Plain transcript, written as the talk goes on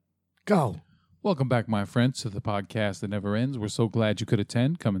Go. Welcome back, my friends, to the podcast that never ends. We're so glad you could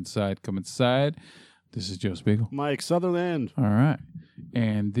attend. Come inside, come inside. This is Joe Spiegel. Mike Sutherland. All right.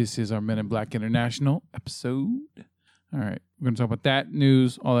 And this is our Men in Black International episode. All right. We're going to talk about that,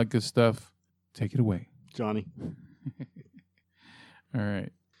 news, all that good stuff. Take it away. Johnny. All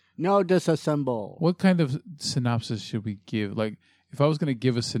right. No disassemble. What kind of synopsis should we give? Like, if I was going to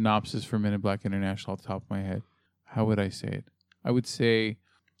give a synopsis for Men in Black International off the top of my head, how would I say it? I would say...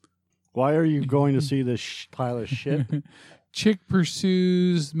 Why are you going to see this pile of shit? Chick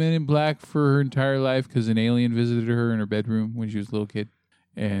pursues Men in Black for her entire life because an alien visited her in her bedroom when she was a little kid.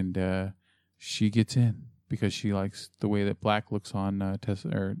 And she gets in because she likes the way that Black looks on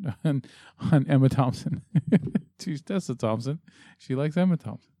on Emma Thompson. She's Tessa Thompson. She likes Emma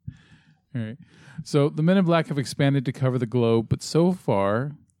Thompson. All right. So the Men in Black have expanded to cover the globe, but so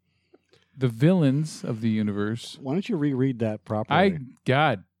far, the villains of the universe... Why don't you reread that properly?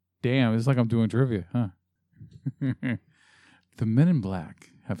 God damn, it's like I'm doing trivia, huh? The Men in Black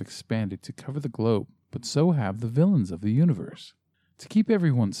have expanded to cover the globe, but so have the villains of the universe. To keep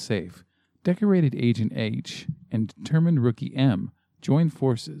everyone safe, decorated Agent H and determined Rookie M join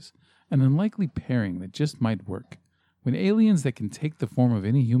forces, an unlikely pairing that just might work. When aliens that can take the form of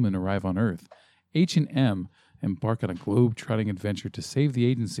any human arrive on Earth, H and M embark on a globe-trotting adventure to save the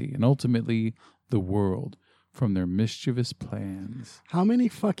agency and ultimately the world from their mischievous plans. How many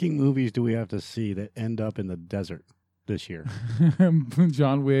fucking movies do we have to see that end up in the desert this year?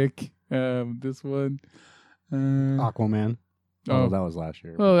 John Wick, this one. Aquaman. Oh, that was last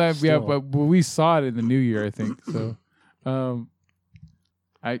year. Well, but we saw it in the new year, I think. So,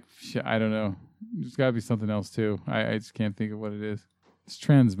 I don't know. There's got to be something else too. I just can't think of what it is. It's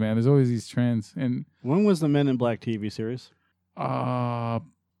trends, man. There's always these trends. And when was the Men in Black TV series?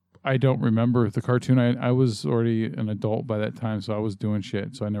 I don't remember the cartoon. I was already an adult by that time, so I was doing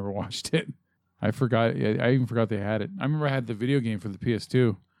shit, so I never watched it. I forgot. I even forgot they had it. I remember I had the video game for the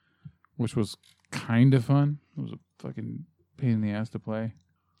PS2, which was kind of fun. It was a fucking pain in the ass to play.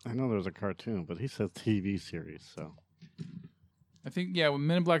 I know there was a cartoon, but he says TV series, so. I think, when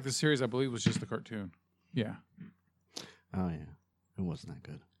Men in Black, the series, I believe, was just the cartoon. Yeah. Oh, yeah. It wasn't that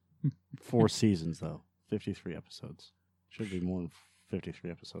good. 4 seasons, though. 53 episodes. Should be more than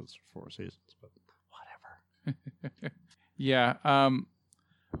 53 episodes for 4 seasons, but whatever. Yeah.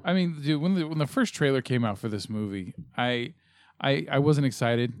 I mean, dude, when the first trailer came out for this movie, I wasn't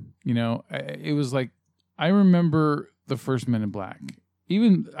excited. You know, it was like, I remember the first Men in Black.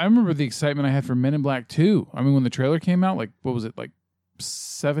 I remember the excitement I had for Men in Black 2. I mean, when the trailer came out, like, what was it, like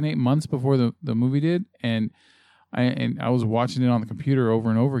 7-8 months before the movie did? And I was watching it on the computer over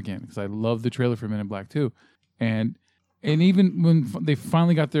and over again because I loved the trailer for Men in Black 2. And even when they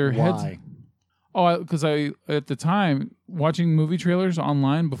finally got their heads... Oh, because at the time, watching movie trailers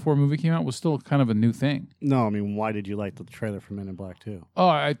online before a movie came out was still kind of a new thing. No, I mean, why did you like the trailer for Men in Black 2? Oh,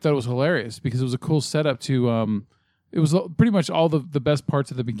 I thought it was hilarious because it was a cool setup to... it was pretty much all the best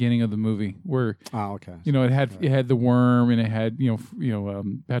parts of the beginning of the movie where... Oh, okay. You know, it had the worm and it had,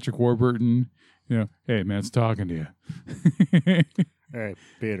 Patrick Warburton, hey, man, it's talking to you. Hey,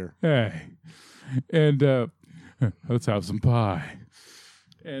 Peter. Hey. And let's have some pie.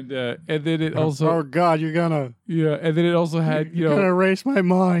 And then it also... Oh, God, you're gonna... Yeah, and then it also had, You're gonna erase my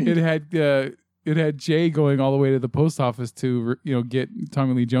mind. It had Jay going all the way to the post office to, get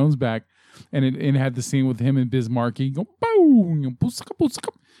Tommy Lee Jones back. And it had the scene with him and Biz Markie go boom,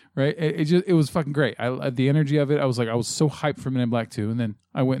 right? It was fucking great. The energy of it. I was so hyped for Men in Black 2, and then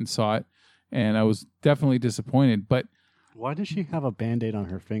I went and saw it, and I was definitely disappointed. But why does she have a Band-Aid on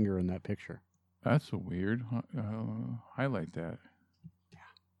her finger in that picture? That's a weird. Highlight that.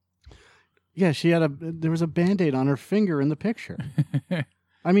 Yeah, there was a Band-Aid on her finger in the picture.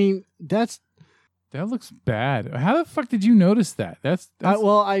 I mean, that looks bad. How the fuck did you notice that? I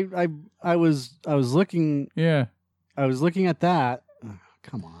was looking. Yeah, I was looking at that. Oh,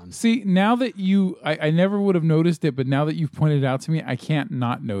 come on. See, now that I never would have noticed it, but now that you've pointed it out to me, I can't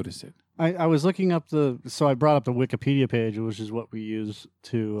not notice it. I was looking up so I brought up the Wikipedia page, which is what we use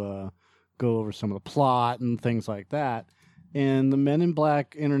to go over some of the plot and things like that. And the Men in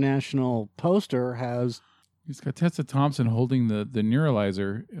Black International poster has... He's got Tessa Thompson holding the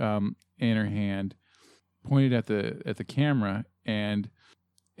neuralizer in her hand, pointed at the camera, and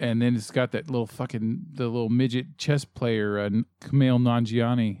then it's got that the little midget chess player, Kumail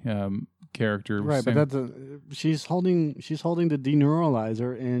Nanjiani character. Right, but she's holding the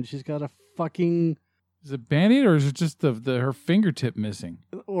deneuralizer, and she's got a fucking... Is it Band-Aid, or is it just her fingertip missing?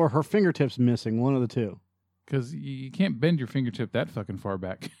 Or her fingertips missing, one of the two. Because you can't bend your fingertip that fucking far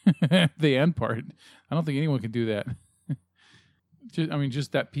back. The end part. I don't think anyone can do that.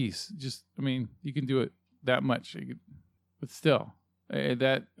 Just that piece. You can do it that much, but still,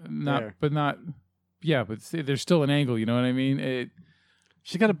 there's still an angle. You know what I mean?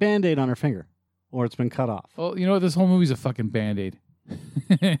 She's got a Band-Aid on her finger, or it's been cut off. Well, you know what? This whole movie's a fucking Band-Aid.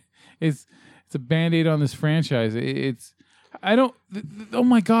 It's a Band-Aid on this franchise. Oh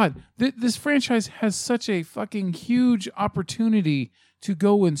my God. This franchise has such a fucking huge opportunity to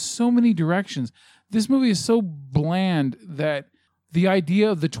go in so many directions. This movie is so bland that the idea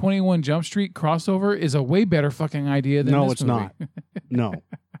of the 21 Jump Street crossover is a way better fucking idea than this movie. No, it's not. No.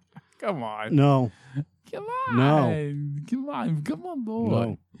 Come on. No. Come on. No. Come on,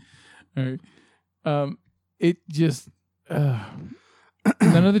 boy. No. All right. It just none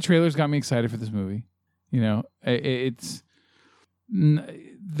of the trailers got me excited for this movie. You know, I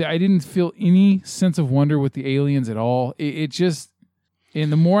didn't feel any sense of wonder with the aliens at all. And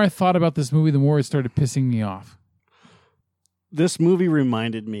the more I thought about this movie, the more it started pissing me off. This movie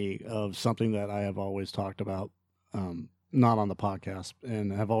reminded me of something that I have always talked about, not on the podcast,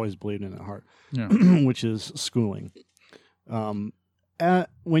 and have always believed in at heart, which is schooling.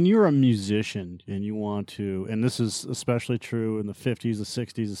 When you're a musician and you want to, and this is especially true in the 50s, the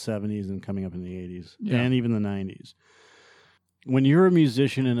 60s, the 70s, and coming up in the 80s, and even the 90s. When you're a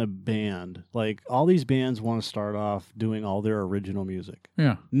musician in a band, like all these bands want to start off doing all their original music.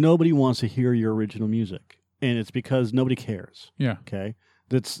 Yeah. Nobody wants to hear your original music. And it's because nobody cares. Yeah. Okay.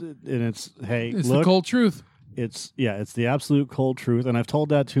 It's the cold truth. It's the absolute cold truth. And I've told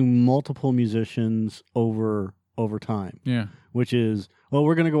that to multiple musicians over time. Yeah. Which is, well,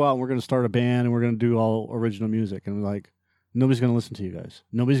 we're going to go out and we're going to start a band and we're going to do all original music. And we're like, nobody's going to listen to you guys.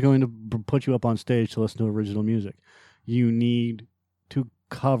 Nobody's going to put you up on stage to listen to original music. You need to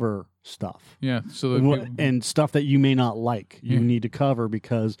cover stuff. Yeah. And stuff that you may not like. You need to cover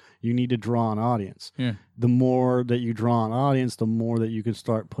because you need to draw an audience. Yeah. The more that you draw an audience, the more that you can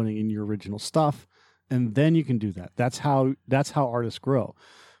start putting in your original stuff. And then you can do that. That's how artists grow.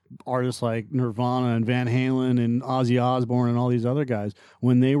 Artists like Nirvana and Van Halen and Ozzy Osbourne and all these other guys,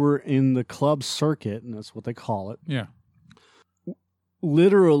 when they were in the club circuit, and that's what they call it. Yeah.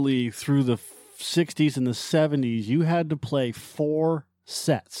 Literally through the 60s and the 70s, you had to play 4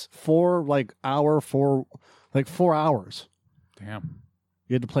 sets, 4 hours. Damn.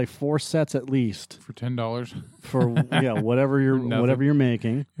 You had to play 4 sets at least for $10 for whatever you're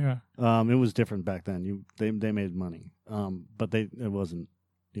making. Yeah. It was different back then. They made money. But it wasn't,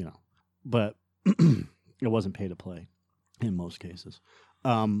 but it wasn't pay to play in most cases.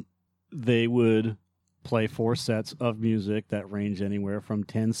 They would play 4 sets of music that ranged anywhere from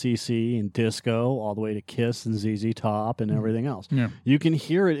 10cc and disco all the way to Kiss and ZZ Top and everything else. Yeah. You can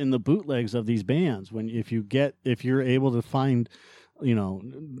hear it in the bootlegs of these bands if you're able to find,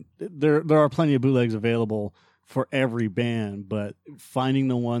 there are plenty of bootlegs available for every band, but finding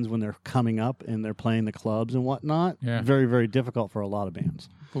the ones when they're coming up and they're playing the clubs and whatnot, very, very difficult for a lot of bands.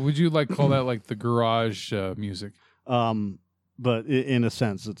 But would you call that like the garage music? But in a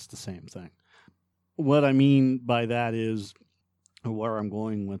sense, it's the same thing. What I mean by that is, or where I'm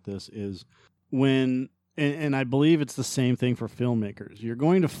going with this is, when, and I believe it's the same thing for filmmakers. You're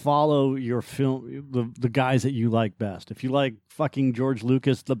going to follow your film, the guys that you like best. If you like fucking George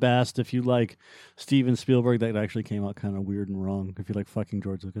Lucas the best, if you like Steven Spielberg, that actually came out kind of weird and wrong. If you like fucking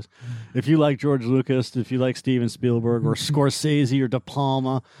George Lucas, if you like George Lucas, if you like Steven Spielberg or Scorsese or De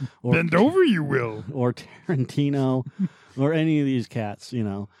Palma, or bend over, you will, or Tarantino, or any of these cats,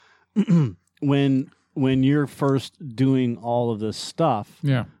 when you're first doing all of this stuff,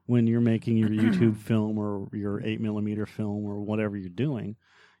 when you're making your YouTube film or your 8mm film or whatever you're doing,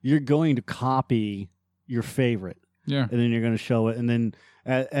 you're going to copy your favorite. Yeah. And then you're going to show it. And then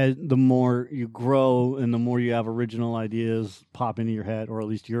as the more you grow and the more you have original ideas pop into your head, or at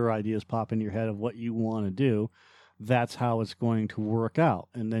least your ideas pop into your head of what you want to do, that's how it's going to work out.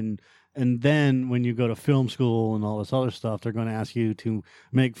 And then when you go to film school and all this other stuff, they're going to ask you to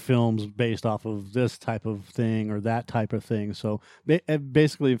make films based off of this type of thing or that type of thing. So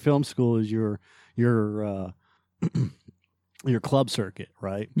basically, film school is your club circuit,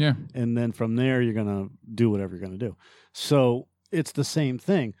 right? Yeah. And then from there, you're going to do whatever you're going to do. So it's the same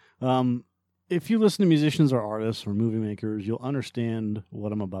thing. If you listen to musicians or artists or movie makers, you'll understand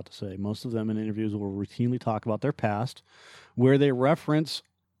what I'm about to say. Most of them in interviews will routinely talk about their past, where they reference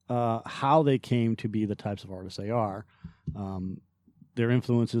how they came to be the types of artists they are, their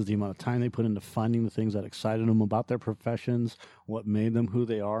influences, the amount of time they put into finding the things that excited them about their professions, what made them who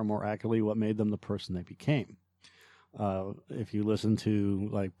they are, more accurately, what made them the person they became. If you listen to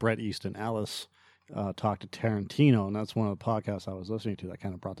like Bret Easton Ellis talk to Tarantino, and that's one of the podcasts I was listening to that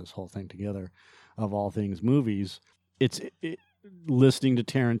kind of brought this whole thing together, of all things movies, listening to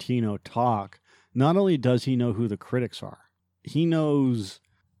Tarantino talk, not only does he know who the critics are, he knows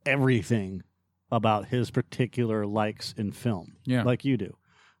everything about his particular likes in film, Yeah. like you do.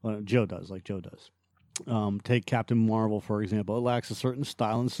 Joe does. Take Captain Marvel, for example. It lacks a certain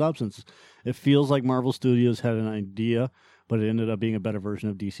style and substance. It feels like Marvel Studios had an idea, but it ended up being a better version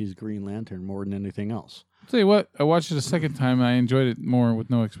of DC's Green Lantern more than anything else. I'll tell you what, I watched it a second time, and I enjoyed it more with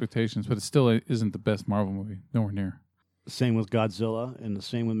no expectations, but it still isn't the best Marvel movie. Nowhere near. Same with Godzilla, and the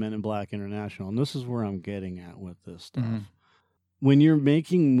same with Men in Black International. And this is where I'm getting at with this stuff. Mm-hmm. When you're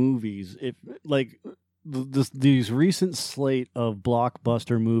making movies, these recent slate of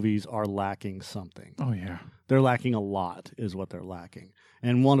blockbuster movies are lacking something. Oh, yeah. They're lacking a lot, is what they're lacking.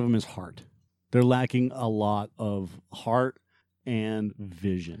 And one of them is heart. They're lacking a lot of heart and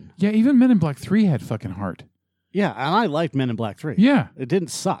vision. Yeah, even Men in Black 3 had fucking heart. Yeah, and I liked Men in Black 3. Yeah. It didn't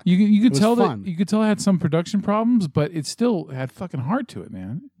suck. You could It tell was fun. that you could tell it had some production problems, but it still had fucking heart to it,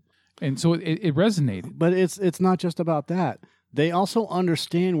 man. And so it resonated. But it's not just about that. They also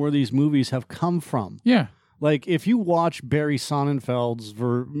understand where these movies have come from. Yeah. Like, if you watch Barry Sonnenfeld's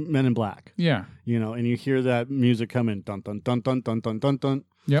Men in Black, Yeah. and you hear that music come in, dun, dun, dun, dun, dun, dun, dun, dun,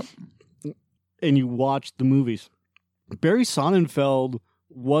 Yep. and you watch the movies, Barry Sonnenfeld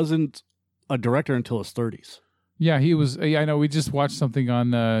wasn't a director until his 30s. Yeah, he was. I know. We just watched something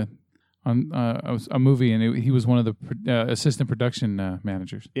on a movie, and he was one of the assistant production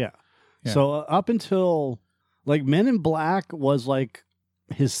managers. Yeah. Yeah. So up until, like, Men in Black was, like,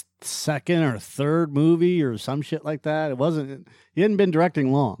 his second or third movie or some shit like that. He hadn't been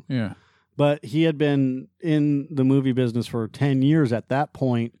directing long. Yeah. But he had been in the movie business for 10 years at that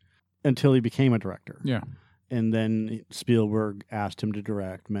point until he became a director. Yeah. And then Spielberg asked him to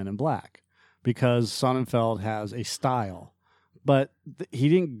direct Men in Black because Sonnenfeld has a style. But he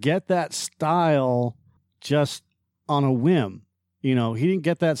didn't get that style just on a whim. He didn't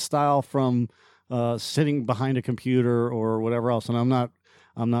get that style from sitting behind a computer or whatever else. And I'm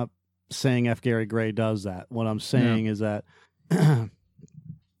not saying F. Gary Gray does that. What I'm saying is that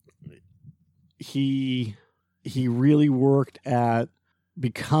he really worked at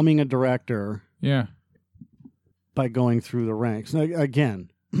becoming a director. Yeah. By going through the ranks. Now,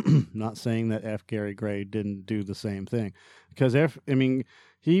 again, not saying that F. Gary Gray didn't do the same thing, because F. Gary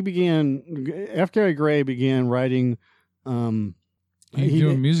Gray began writing. He's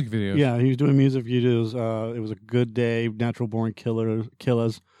doing music videos. Yeah, he was doing music videos. It was a Good Day, Natural Born Killers.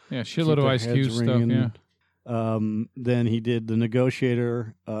 Yeah, shitload of Ice Cube stuff. Yeah. Then he did The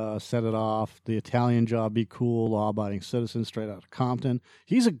Negotiator, Set It Off, The Italian Job, Be Cool, Law Abiding Citizen, Straight Outta Compton.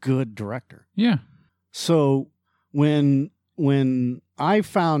 He's a good director. Yeah. So when I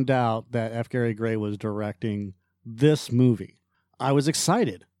found out that F. Gary Gray was directing this movie, I was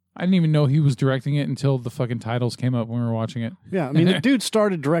excited. I didn't even know he was directing it until the fucking titles came up when we were watching it. Yeah, I mean, the dude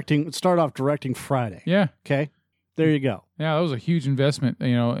started off directing Friday. Yeah. Okay, there you go. Yeah, that was a huge investment.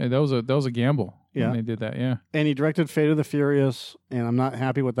 That was a gamble. Yeah. When they did that. Yeah. And he directed Fate of the Furious, and I'm not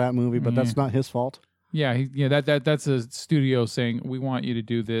happy with that movie, but that's not his fault. Yeah, that's a studio saying, we want you to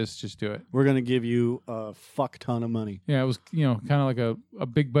do this, just do it. We're going to give you a fuck ton of money. Yeah, it was kind of like a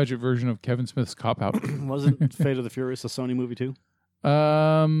big budget version of Kevin Smith's Cop Out. Wasn't Fate of the Furious a Sony movie too?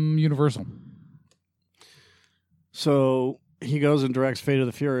 Universal. So he goes and directs Fate of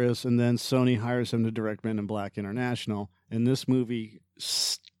the Furious, and then Sony hires him to direct Men in Black International, and this movie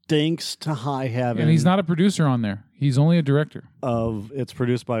stinks to high heaven. And he's not a producer on there. He's only a director. It's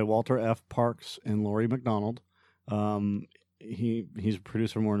produced by Walter F. Parks and Laurie McDonald. He's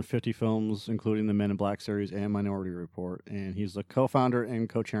produced for more than 50 films, including the Men in Black series and Minority Report. And he's the co-founder and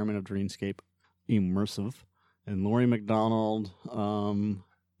co-chairman of Dreamscape Immersive. And Laurie McDonald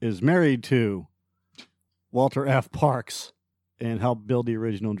is married to Walter F. Parks and helped build the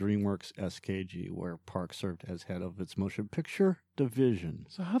original DreamWorks SKG, where Parks served as head of its motion picture division.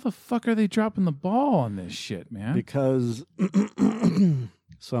 So how the fuck are they dropping the ball on this shit, man? Because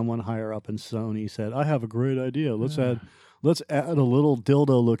someone higher up in Sony said, I have a great idea. Let's add a little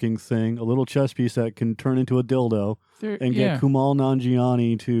dildo-looking thing, a little chess piece that can turn into a dildo, and get Kumail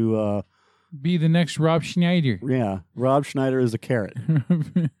Nanjiani to... be the next Rob Schneider. Yeah, Rob Schneider is a carrot,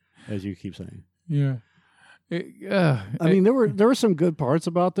 as you keep saying. Yeah. I mean, there were some good parts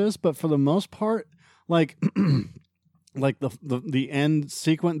about this, but for the most part, like the end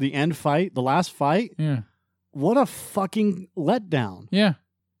sequence, the end fight, the last fight. Yeah. What a fucking letdown. Yeah.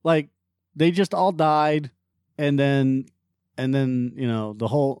 Like they just all died, and then the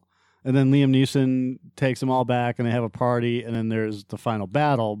whole, and then Liam Neeson takes them all back, and they have a party, and then there's the final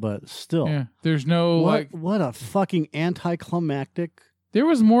battle. But still, there's no what a fucking anticlimactic There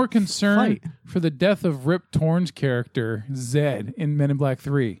was more concern Fight. for the death of Rip Torn's character, Zed, in Men in Black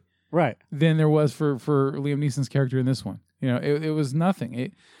 3 Right. than there was for Liam Neeson's character in this one. You know, it was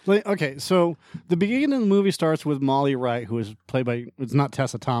nothing. Okay, so the beginning of the movie starts with Molly Wright, who is played by, it's not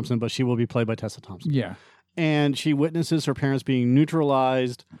Tessa Thompson, but she will be played by Tessa Thompson. Yeah. And she witnesses her parents being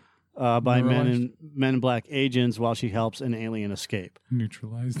neutralized by men in black agents while she helps an alien escape.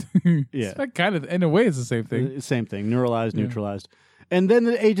 Neutralized. Yeah. It's kind of, in a way, it's the same thing. Same thing. Neuralized, neutralized. And then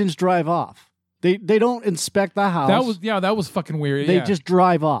the agents drive off. They don't inspect the house. That was fucking weird. They just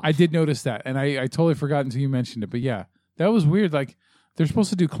drive off. I did notice that, and I totally forgot until you mentioned it. But yeah, that was weird. Like, they're supposed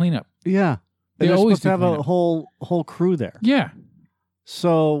to do cleanup. Yeah. They They're always supposed to have do a whole crew there. Yeah.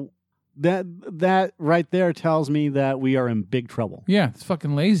 So that right there tells me that we are in big trouble. Yeah, it's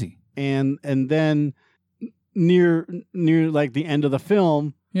fucking lazy. And then near like the end of the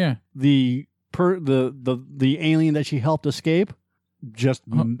film, Yeah. the alien that she helped escape just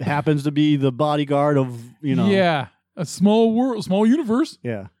happens to be the bodyguard of, Yeah. A small world, small universe.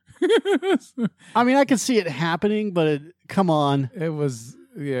 Yeah. I mean, I could see it happening, but come on. It was,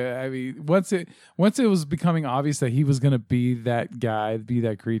 yeah. I mean, once it was becoming obvious that he was going to be that guy, be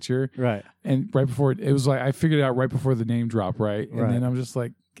that creature, Right. and right before it was like I figured it out right before the name drop, right? And Right. then I'm just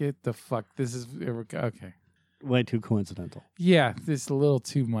like, get the fuck. This is okay. Way too coincidental. Yeah, this is a little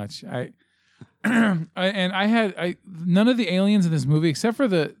too much. None of the aliens in this movie, except for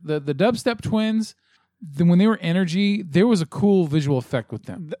the dubstep twins. When they were energy, there was a cool visual effect with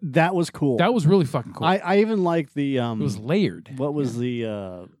them. That was cool. That was really fucking cool. I even liked the it was layered. what was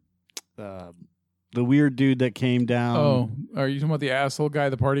the weird dude that came down? Oh, are you talking about the asshole guy,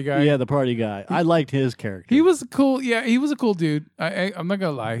 the party guy? Yeah, the party guy. I liked his character. He was cool. Yeah, he was a cool dude. I'm not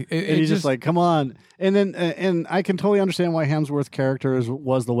gonna lie. And he's just like, come on. And then, and I can totally understand why Hemsworth's character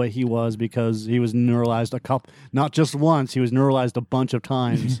was the way he was, because he was neuralized not just once, he was neuralized a bunch of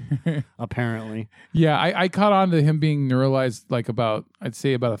times, apparently. Yeah, I caught on to him being neuralized like I'd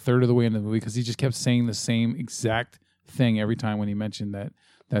say about a third of the way into the movie, because he just kept saying the same exact thing every time when he mentioned that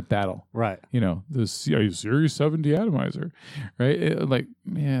battle. Right. You know, the Series 7 deatomizer, right?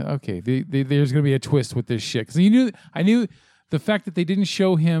 Okay, there's going to be a twist with this shit. Because I knew the fact that they didn't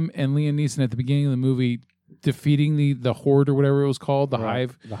show him and Liam Neeson at the beginning of the movie defeating the horde or whatever it was called, the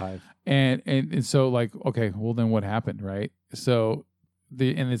hive. The hive. And so like, okay, well then what happened, right? So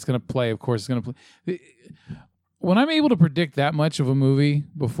and it's going to play, of course, it's going to play. When I'm able to predict that much of a movie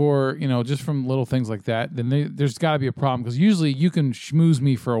before, just from little things like that, then there's got to be a problem, because usually you can schmooze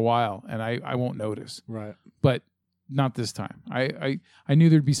me for a while and I won't notice. Right. But not this time. I knew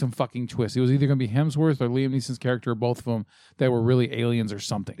there'd be some fucking twist. It was either going to be Hemsworth or Liam Neeson's character, or both of them, that were really aliens or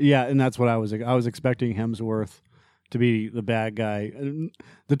something. Yeah, and that's what I was expecting Hemsworth to be the bad guy.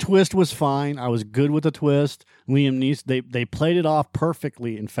 The twist was fine. I was good with the twist. Liam Neeson, they played it off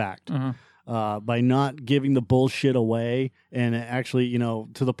perfectly, in fact. Uh-huh. By not giving the bullshit away, and actually, to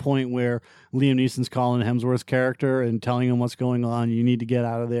the point where Liam Neeson's calling Hemsworth's character and telling him what's going on, you need to get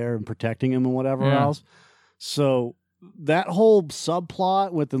out of there, and protecting him and whatever else. So that whole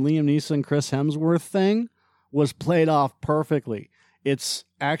subplot with the Liam Neeson, Chris Hemsworth thing was played off perfectly. It's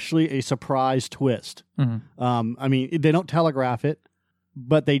actually a surprise twist. Mm-hmm. I mean, they don't telegraph it,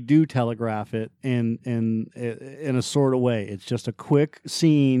 but they do telegraph it in a sort of way. It's just a quick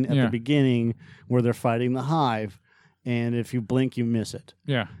scene at the beginning where they're fighting the hive, and if you blink, you miss it.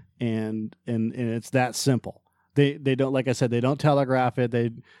 Yeah, and it's that simple. They don't, like I said, they don't telegraph it.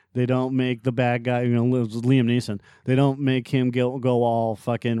 They don't make the bad guy, Liam Neeson. They don't make him go all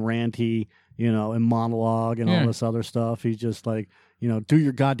fucking ranty, and monologue and all this other stuff. He's just like, do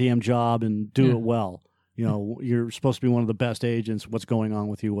your goddamn job and do it well. You're supposed to be one of the best agents. What's going on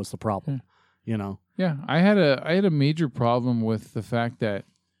with you? What's the problem? Yeah, I had a major problem with the fact that,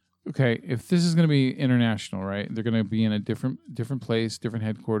 okay, if this is going to be international, right? They're going to be in a different place, different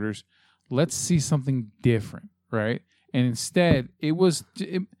headquarters. Let's see something different, right? And instead, it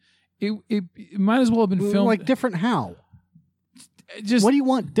might as well have been filmed like different. How? Just what do you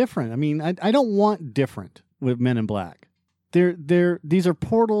want different? I mean, I don't want different with Men in Black. These are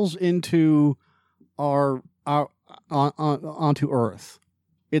portals into our onto Earth.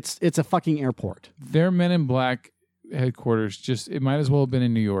 It's a fucking airport. Their Men in Black headquarters it might as well have been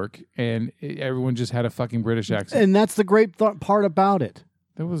in New York, and everyone just had a fucking British accent. And that's the great part about it.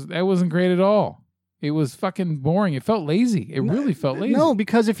 That wasn't great at all. It was fucking boring. It felt lazy. It really felt lazy. No,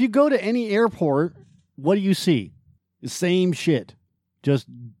 because if you go to any airport, what do you see? The same shit, just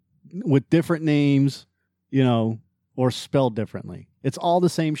with different names, or spelled differently. It's all the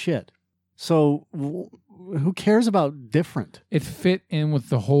same shit. So who cares about different? It fit in with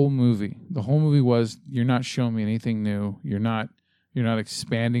the whole movie. The whole movie was, you're not showing me anything new. You're not You're not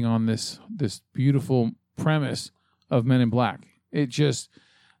expanding on this beautiful premise of Men in Black. It just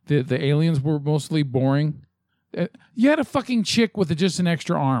the aliens were mostly boring. You had a fucking chick with just an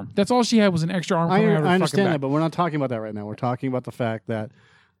extra arm. That's all she had was an extra arm. I understand that, but we're not talking about that right now. We're talking about the fact that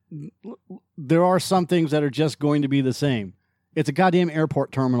there are some things that are just going to be the same. It's a goddamn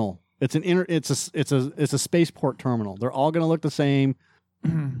airport terminal. It's a spaceport terminal. They're all going to look the same.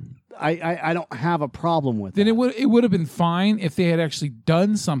 I don't have a problem with then that. it would have been fine if they had actually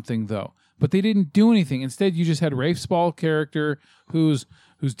done something though. But they didn't do anything. Instead, you just had Rafe Spall character who's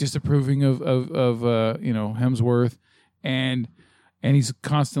disapproving of Hemsworth, and he's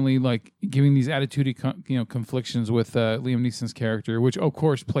constantly like giving these attitude conflictions with Liam Neeson's character, which of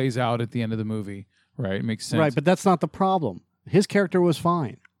course plays out at the end of the movie. Right, it makes sense. Right, but that's not the problem. His character was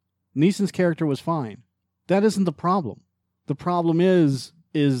fine. Neeson's character was fine. That isn't the problem. The problem is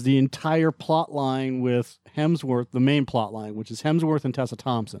the entire plot line with Hemsworth, the main plot line, which is Hemsworth and Tessa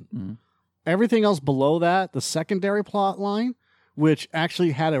Thompson. Mm-hmm. Everything else below that, the secondary plot line, which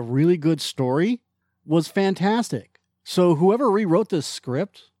actually had a really good story, was fantastic. So whoever rewrote this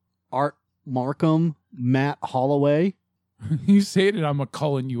script, Art Markham, Matt Holloway. You say it and I'm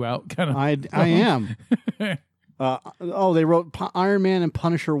calling you out. Kind of. I am. They wrote Iron Man and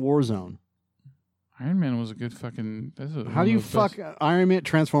Punisher Warzone. Iron Man was a good fucking... How do you fuck Iron Man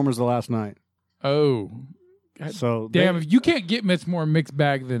Transformers the last night? Oh. So damn, if you can't get much more mixed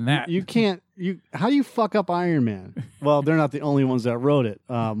bag than that. You can't. How do you fuck up Iron Man? Well, they're not the only ones that wrote it.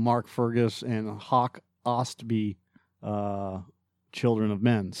 Mark Fergus and Hawk Ostby, Children of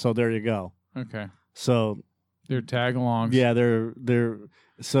Men. So there you go. Okay. So they're tag-alongs. Yeah, they're.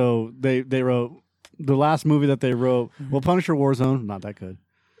 So they wrote the last movie that they wrote. Well, Punisher Warzone, not that good.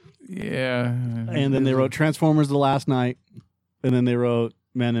 Yeah. And then they wrote Transformers the Last Night, and then they wrote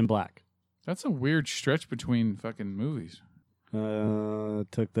Men in Black. That's a weird stretch between fucking movies.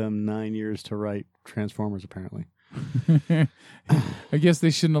 It took them 9 years to write Transformers, apparently. I guess they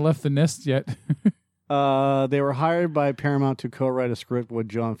shouldn't have left the nest yet. They were hired by Paramount to co-write a script with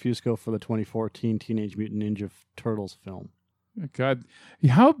John Fusco for the 2014 Teenage Mutant Ninja Turtles film. God,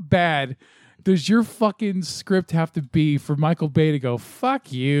 how bad does your fucking script have to be for Michael Bay to go,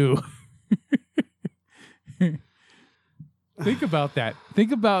 fuck you? Think about that.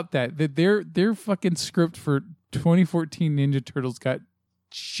 That their fucking script for 2014 Ninja Turtles got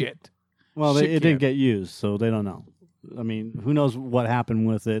shit. Well, it didn't get used, so they don't know. I mean, who knows what happened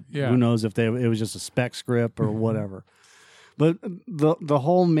with it? Yeah. Who knows if it was just a spec script or whatever. But the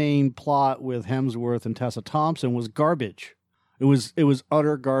whole main plot with Hemsworth and Tessa Thompson was garbage. It was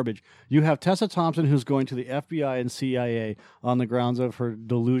utter garbage. You have Tessa Thompson, who's going to the FBI and CIA on the grounds of her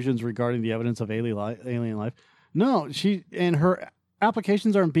delusions regarding the evidence of alien life. No, her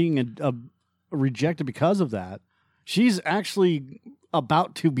applications aren't being rejected because of that. She's actually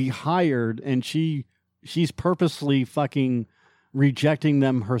about to be hired, and she's purposely fucking rejecting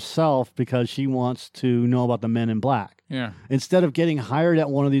them herself because she wants to know about the Men in Black. Yeah. Instead of getting hired at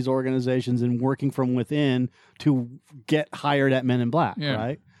one of these organizations and working from within to get hired at Men in Black,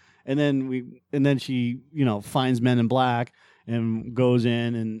 right? And then she, finds Men in Black and goes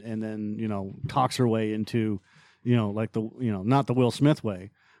in and then, talks her way into, like not the Will Smith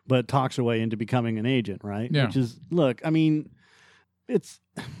way, but talks her way into becoming an agent, right? Yeah. Which is, look, I mean, it's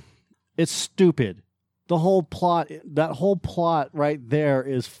stupid. The whole plot, that whole plot right there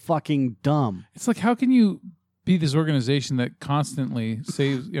is fucking dumb. It's like, how can you be this organization that constantly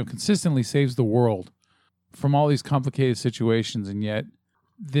consistently saves the world from all these complicated situations, and yet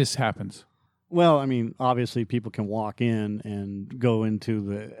this happens? Well, I mean, obviously people can walk in and go into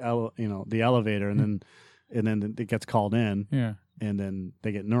the elevator, and then it gets called in, yeah, and then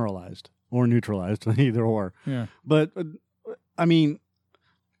they get neuralized or neutralized, either or. Yeah. But I mean,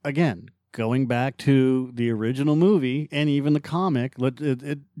 again, going back to the original movie and even the comic,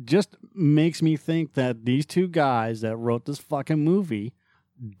 it just makes me think that these two guys that wrote this fucking movie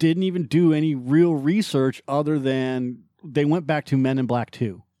didn't even do any real research other than they went back to Men in Black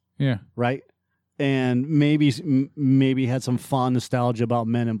 2. Yeah. Right? And maybe had some fond nostalgia about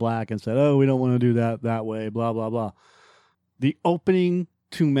Men in Black and said, oh, we don't want to do that way, blah, blah, blah. The opening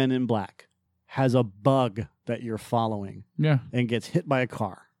to Men in Black has a bug that you're following. Yeah. And gets hit by a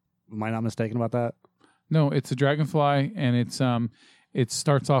car. Am I not mistaken about that? No, it's a dragonfly, and it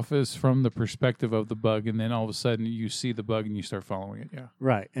starts off as from the perspective of the bug, and then all of a sudden you see the bug and you start following it. Yeah,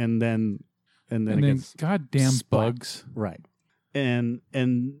 right. And then it gets goddamn splat. bugs. Right. And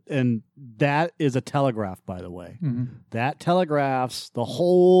that is a telegraph, by the way. Mm-hmm. That telegraphs the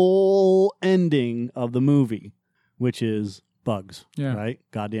whole ending of the movie, which is bugs. Yeah. Right.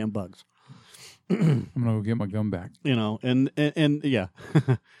 Goddamn bugs. I'm gonna go get my gun back. You know, and yeah,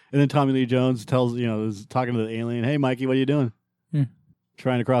 and then Tommy Lee Jones tells is talking to the alien, "Hey, Mikey, what are you doing? Yeah.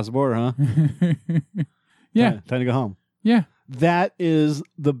 Trying to cross the border, huh? Yeah. Time to go home." Yeah. That is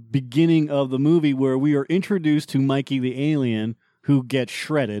the beginning of the movie where we are introduced to Mikey the alien, who gets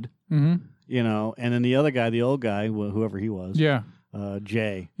shredded. Mm-hmm. And then the other guy, the old guy, whoever he was, Yeah.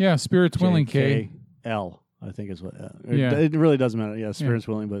 Jay. Yeah. Spirit's willing, K. L, I think is what. Yeah. It really doesn't matter. Yeah, spirit's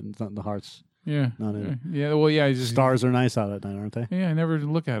willing, but it's not the heart's. Yeah. Not in it. Yeah. Well, yeah. Stars are nice out at night, aren't they? Yeah. I never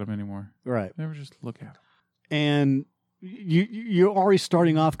look at them anymore. Right. Never just look at them. And you're already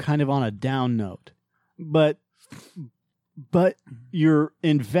starting off kind of on a down note, but you're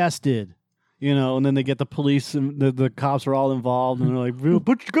invested, and then they get the police and the cops are all involved, and they're like,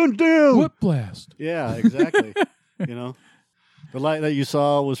 "Put your gun down!" Whip blast. Yeah, exactly. The light that you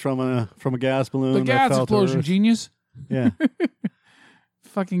saw was from a gas balloon. The gas explosion, genius. Yeah.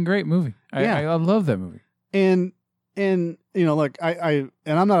 Fucking great movie. I love that movie. And like I'm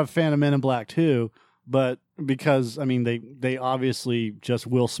not a fan of Men in Black 2, but because they obviously just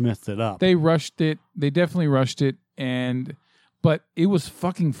Will Smithed it up. They rushed it. They definitely rushed it, but it was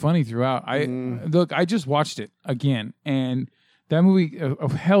fucking funny throughout. I just watched it again, and that movie,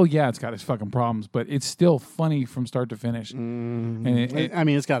 hell yeah, it's got its fucking problems, but it's still funny from start to finish. And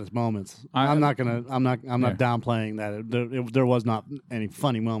it's got its moments. I'm not downplaying that. There was not any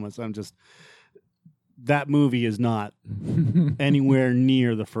funny moments. I'm just. That movie is not anywhere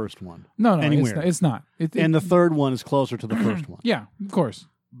near the first one. No, anywhere. It's not. And the third one is closer to the first one. Yeah, of course.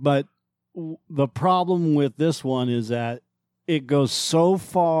 But the problem with this one is that it goes so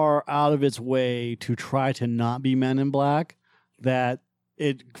far out of its way to try to not be Men in Black that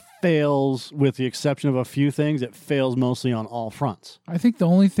it fails, with the exception of a few things. It fails mostly on all fronts. I think the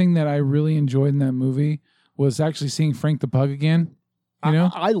only thing that I really enjoyed in that movie was actually seeing Frank the Pug again.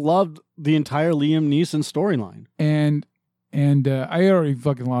 I loved the entire Liam Neeson storyline, and I already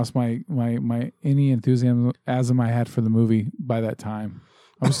fucking lost my any enthusiasm I had for the movie by that time.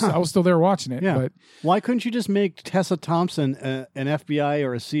 I was still there watching it. Yeah. But why couldn't you just make Tessa Thompson an FBI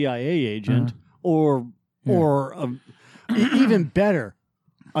or a CIA agent, or even better,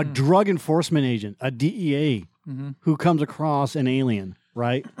 a drug enforcement agent, a DEA who comes across an alien,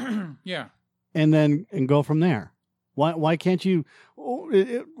 right? Yeah, and go from there. Why can't you,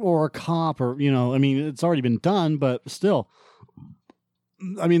 or a cop, or it's already been done, but still,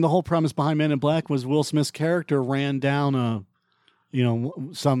 the whole premise behind Men in Black was Will Smith's character ran down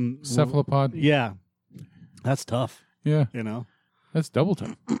some cephalopod. Yeah, that's tough. Yeah, that's double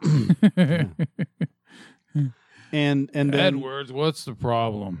tough. And then Edwards, what's the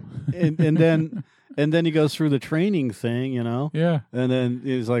problem? and then he goes through the training thing, Yeah, and then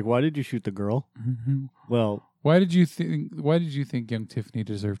he's like, "Why did you shoot the girl?" Well. Why did you think young Tiffany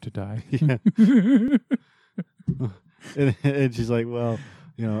deserved to die? Yeah. and she's like, well,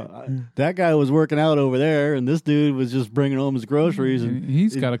 that guy was working out over there, and this dude was just bringing home his groceries, and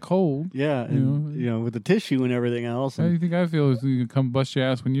he's got a cold. Yeah, and with the tissue and everything else. How do you think I feel if you come bust your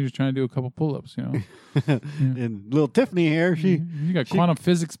ass when you're just trying to do a couple pull-ups? And little Tiffany here, you got quantum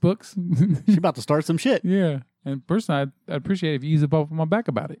physics books. She's about to start some shit. Yeah, and personally, I'd appreciate it if you ease up off my back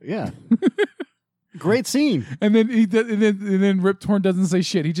about it. Yeah. Great scene. And then Rip Torn doesn't say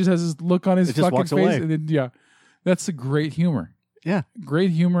shit. He just has this look on his fucking face. Away. And then that's a great humor. Yeah.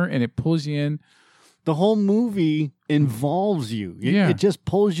 Great humor, and it pulls you in. The whole movie involves you. It just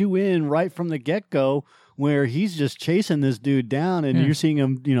pulls you in right from the get-go, where he's just chasing this dude down, and you're seeing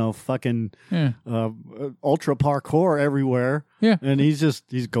him, fucking ultra parkour everywhere. Yeah. And he's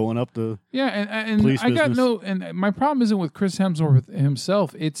going up the and police business. and my problem isn't with Chris Hemsworth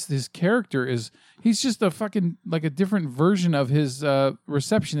himself. It's his character he's just a fucking like a different version of his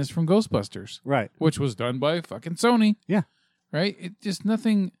receptionist from Ghostbusters. Right. Which was done by fucking Sony. Yeah. Right? It just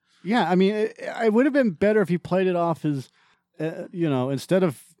nothing. Yeah, it would have been better if he played it off as, instead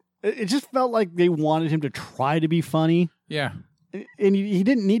of. It just felt like they wanted him to try to be funny. Yeah. And he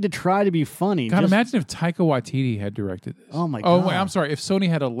didn't need to try to be funny. God, imagine if Taika Waititi had directed this. Oh, my God. Oh, wait, I'm sorry. If Sony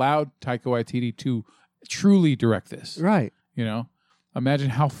had allowed Taika Waititi to truly direct this. Right. Imagine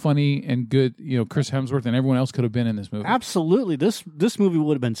how funny and good, Chris Hemsworth and everyone else could have been in this movie. Absolutely. This movie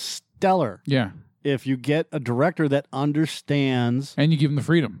would have been stellar. Yeah. If you get a director that understands, and you give him the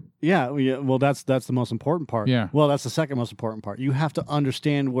freedom. Yeah, well, that's the most important part. Yeah. Well, that's the second most important part. You have to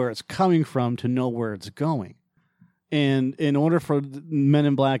understand where it's coming from to know where it's going. And in order for Men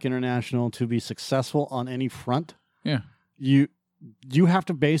in Black International to be successful on any front, you have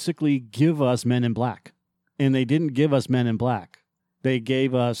to basically give us Men in Black. And they didn't give us Men in Black. They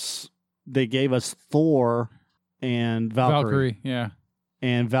gave us Thor and Valkyrie. Yeah.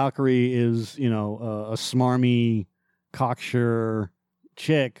 and Valkyrie is, a smarmy, cocksure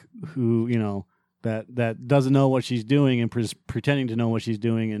chick who, that doesn't know what she's doing and pretending to know what she's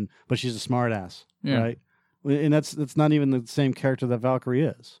doing, but she's a smartass, right? And that's not even the same character that Valkyrie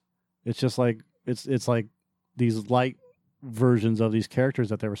is. It's just like it's like these light versions of these characters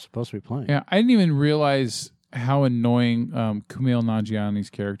that they were supposed to be playing. Yeah, I didn't even realize how annoying Kumail Nanjiani's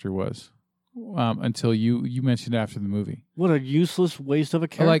character was until you mentioned it after the movie. What a useless waste of a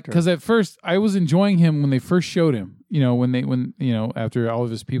character! Because at first I was enjoying him when they first showed him. When after all of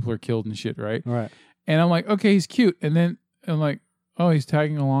his people are killed and shit, right? Right. And I'm like, okay, he's cute, and then I'm like, oh, he's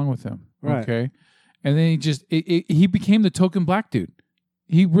tagging along with him. Right. Okay. And then he became the token black dude.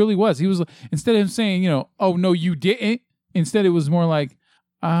 He really was. He was, instead of him saying, oh no, you didn't. Instead, it was more like,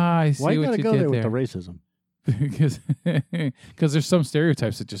 I see Why you what gotta you go did there there. with the racism? Because there's some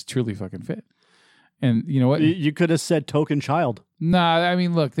stereotypes that just truly fucking fit. And you know what? You could have said token child. Nah, I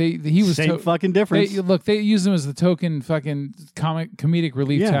mean, look, he was same fucking difference. They use him as the token fucking comedic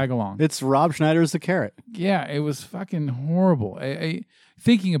relief tag along. It's Rob Schneider as the carrot. Yeah, it was fucking horrible.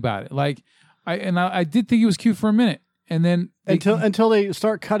 Thinking about it, like I did think he was cute for a minute, and then until they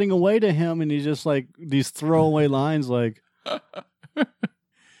start cutting away to him, and he's just like these throwaway lines like,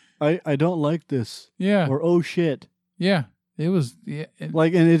 I don't like this. Yeah. Or oh shit. Yeah. It was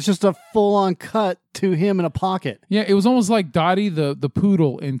and it's just a full on cut to him in a pocket. Yeah, it was almost like Dottie the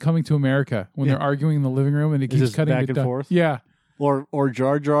poodle in Coming to America when they're arguing in the living room and it keeps cutting back and forth. Yeah. Or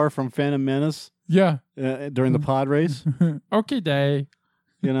Jar Jar from Phantom Menace. Yeah. During the pod race. Okay, day.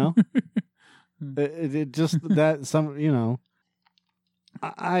 It just that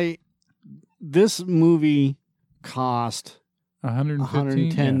this movie cost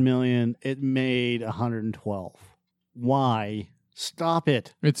 110 million. It made 112. Why? Stop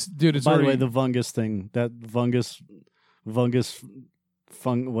it. It's by the way, the Vungus thing, that Vungus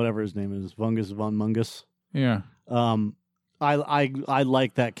whatever his name is, Vungus von Mungus. Yeah. I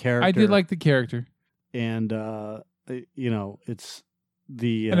like that character. I did like the character. And it's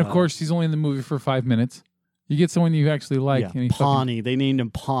the and of course he's only in the movie for 5 minutes. You get someone you actually like. Yeah, Pawnee. They named him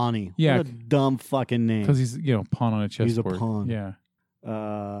Pawnee. Yeah. What a dumb fucking name. Because he's, pawn on a chessboard. He's a pawn. Yeah.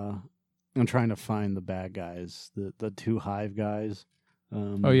 I'm trying to find the bad guys, the two Hive guys.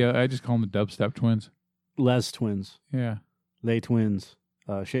 I just call them the Dubstep Twins. Les twins. Yeah. They twins.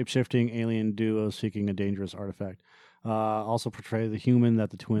 Shape-shifting alien duo seeking a dangerous artifact. Also portray the human that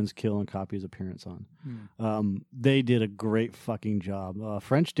the twins kill and copy his appearance on. They did a great fucking job.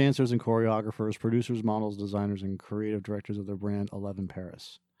 French dancers and choreographers, producers, models, designers, and creative directors of their brand 11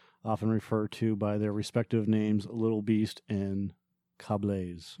 Paris, often referred to by their respective names Little Beast and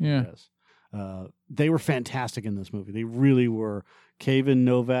Cablaze. Yeah. Yes. They were fantastic in this movie. They really were. Kevin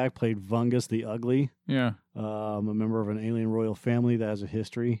Novak played Vungus the Ugly. Yeah. A member of an alien royal family that has a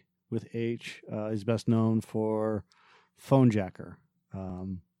history with H. He's best known for Phonejacker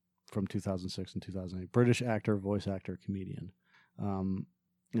from 2006 and 2008. British actor, voice actor, comedian.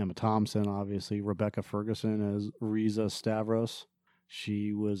 Emma Thompson, obviously. Rebecca Ferguson as Riza Stavros.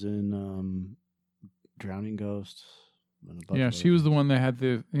 She was in Drowning Ghosts. Yeah, she was the one that had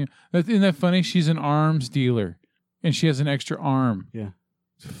the... isn't that funny? She's an arms dealer, and she has an extra arm. Yeah.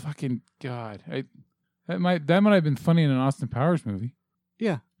 Fucking God. That might have been funny in an Austin Powers movie.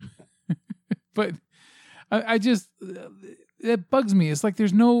 Yeah. But I just... It bugs me. It's like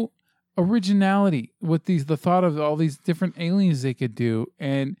there's no originality with the thought of all these different aliens they could do.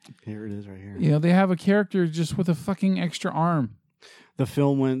 And here it is right here. They have a character just with a fucking extra arm. The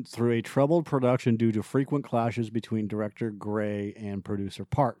film went through a troubled production due to frequent clashes between director Gray and producer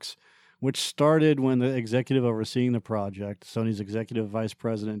Parks, which started when the executive overseeing the project, Sony's executive vice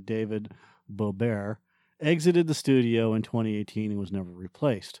president David Bobert, exited the studio in 2018 and was never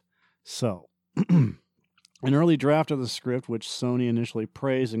replaced. So, an early draft of the script, which Sony initially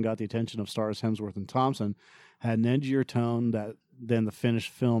praised and got the attention of stars Hemsworth and Thompson, had an edgier tone than the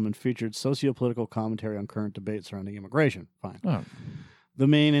finished film and featured socio-political commentary on current debates surrounding immigration. Fine. Oh. The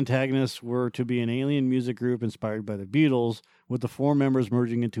main antagonists were to be an alien music group inspired by the Beatles, with the four members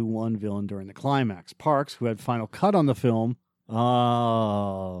merging into one villain during the climax. Parks, who had final cut on the film,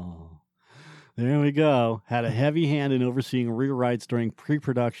 there we go, had a heavy hand in overseeing rewrites during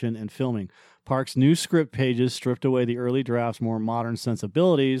pre-production and filming. Parks' new script pages stripped away the early draft's more modern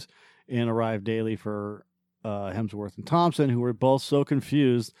sensibilities and arrived daily for Hemsworth and Thompson, who were both so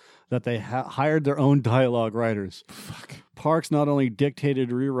confused that they hired their own dialogue writers. Fuck. Parks not only dictated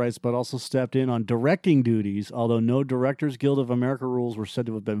rewrites, but also stepped in on directing duties, although no Directors Guild of America rules were said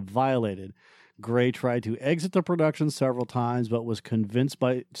to have been violated. Gray tried to exit the production several times, but was convinced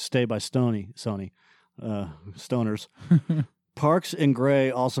to stay by Stoners. Parks and Gray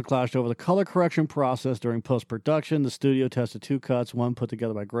also clashed over the color correction process during post-production. The studio tested 2 cuts, one put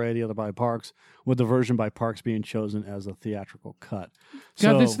together by Gray, the other by Parks, with the version by Parks being chosen as a theatrical cut.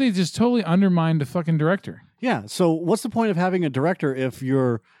 God, this thing just totally undermined the fucking director. Yeah, so what's the point of having a director if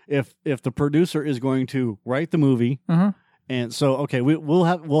the producer is going to write the movie? Uh-huh. And so, okay, we'll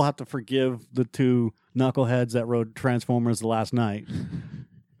have to forgive the 2 knuckleheads that wrote Transformers the last night.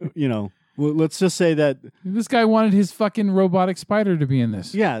 Well, let's just say that this guy wanted his fucking robotic spider to be in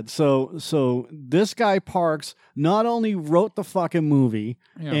this. Yeah, so this guy Parks not only wrote the fucking movie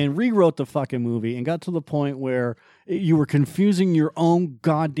and rewrote the fucking movie and got to the point where you were confusing your own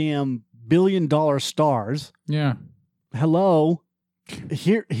goddamn billion-dollar stars. Yeah. Hello.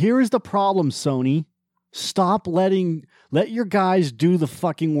 Here is the problem, Sony. Stop let your guys do the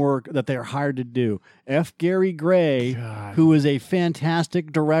fucking work that they're hired to do. F. Gary Gray, who is a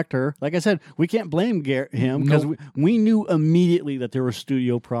fantastic director. Like I said, we can't blame him because we knew immediately that there were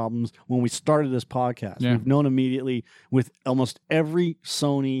studio problems when we started this podcast. Yeah. We've known immediately with almost every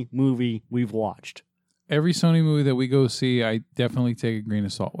Sony movie we've watched. Every Sony movie that we go see, I definitely take a grain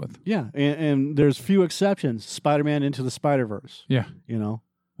of salt with. Yeah, and there's few exceptions. Spider-Man Into the Spider-Verse. Yeah.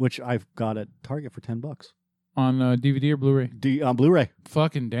 Which I've got at Target for $10. On DVD or Blu-ray? On Blu-ray.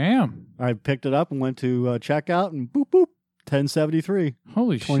 Fucking damn. I picked it up and went to checkout and boop, boop, $10.73.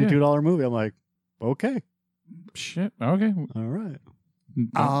 Holy shit. $22 movie. I'm like, okay. Shit. Okay. All right.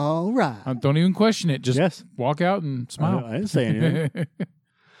 All right. Don't even question it. Just walk out and smile. I didn't say anything.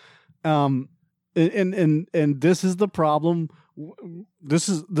 And this is the problem. This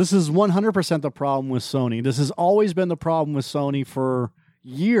is 100% the problem with Sony. This has always been the problem with Sony for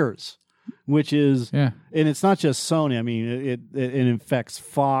years. Which is, and it's not just Sony. I mean, it infects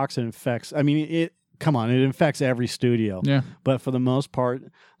Fox. It infects. I mean, it infects every studio. Yeah. But for the most part,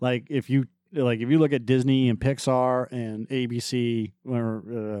 if you look at Disney and Pixar and ABC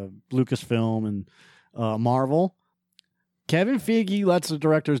or Lucasfilm and Marvel, Kevin Feige lets the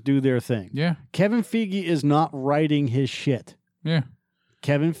directors do their thing. Yeah. Kevin Feige is not writing his shit. Yeah.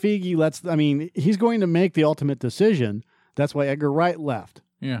 Kevin Feige he's going to make the ultimate decision. That's why Edgar Wright left.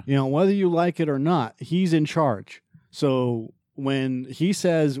 Yeah. Whether you like it or not, he's in charge. So when he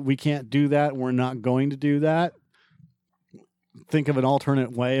says we can't do that, we're not going to do that, think of an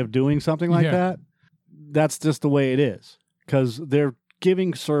alternate way of doing something like that. That's just the way it is because they're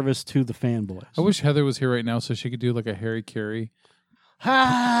giving service to the fanboys. I wish Heather was here right now so she could do like a Harry Carey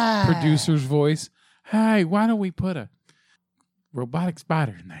producer's voice. Hey, why don't we put a robotic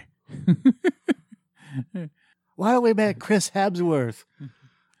spider in there? Why don't we make Chris Hemsworth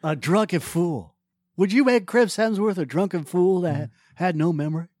a drunken fool? Would you make Chris Hemsworth a drunken fool that had no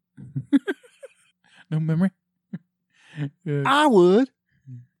memory? No memory? I would.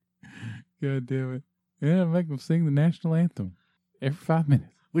 God damn it. Yeah, make him sing the national anthem every 5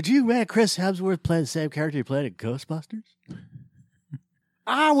 minutes. Would you make Chris Hemsworth play the same character he played in Ghostbusters?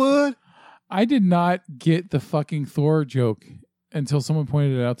 I would. I did not get the fucking Thor joke until someone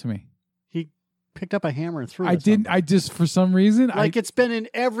pointed it out to me. Picked up a hammer and threw it. I didn't. I just, for some reason, it's been in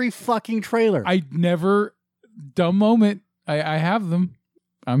every fucking trailer. I never, dumb moment. I have them.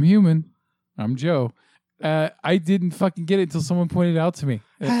 I'm human. I'm Joe. I didn't fucking get it until someone pointed it out to me.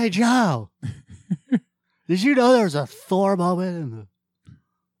 Hey, Joe. Did you know there was a Thor moment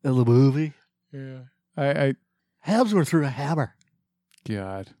in the movie? Yeah. I Hemsworth threw a hammer.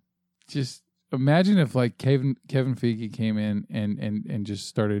 God. Just imagine if Kevin Feige came in and just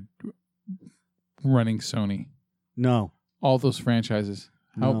started running Sony. No. All those franchises.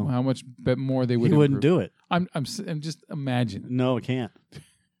 How much more they would He wouldn't do it. I'm just imagine. No, it can't.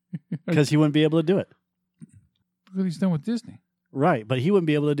 Because he wouldn't be able to do it. Look what he's done with Disney. Right, but he wouldn't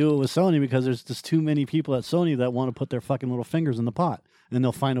be able to do it with Sony because there's just too many people at Sony that want to put their fucking little fingers in the pot, and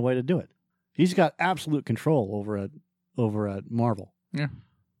they'll find a way to do it. He's got absolute control over at Marvel. Yeah.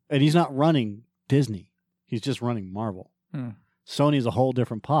 And he's not running Disney. He's just running Marvel. Sony's a whole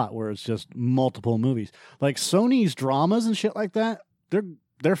different pot where it's just multiple movies. Like Sony's dramas and shit like that,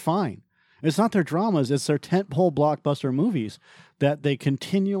 they're fine. It's not their dramas, it's their tentpole blockbuster movies that they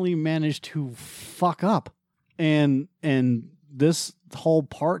continually manage to fuck up. And this whole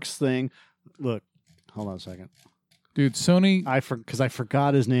Parks thing, look, hold on a second. Dude, Sony... Because I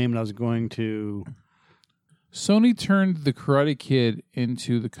forgot his name and I was going to... Sony turned the Karate Kid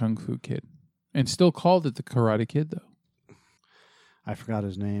into the Kung Fu Kid and still called it the Karate Kid, though. I forgot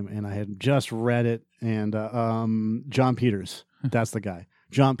his name, and I had just read it, and John Peters. That's the guy.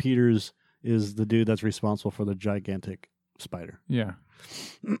 John Peters is the dude that's responsible for the gigantic spider. Yeah.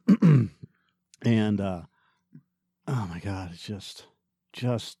 And, oh my God, it's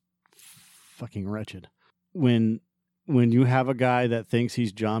just fucking wretched. When when you have a guy that thinks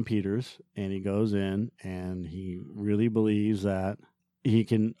he's John Peters and he goes in and he really believes that he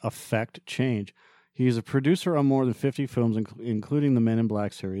can affect change. He's a producer on more than 50 films, including the Men in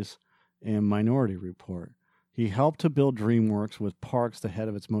Black series and Minority Report. He helped to build DreamWorks with Parks, the head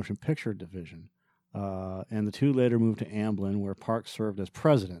of its motion picture division. And the two later moved to Amblin, where Parks served as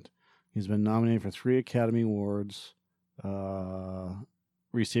president. He's been nominated for 3 Academy Awards,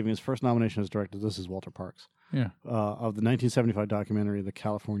 receiving his first nomination as director. This is Walter Parks. Yeah. Of the 1975 documentary, The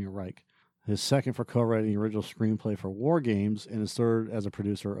California Reich. His second for co-writing the original screenplay for War Games, and his third as a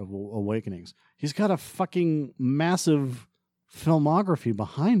producer of Awakenings. He's got a fucking massive filmography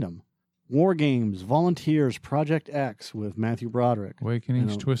behind him. War Games, Volunteers, Project X with Matthew Broderick.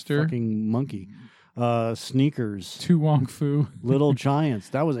 Awakenings, Twister. Fucking monkey. Sneakers. Tu Wong Fu. Little Giants.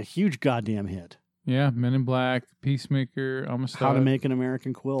 That was a huge goddamn hit. Yeah, Men in Black, Peacemaker, Amistad. How to Make an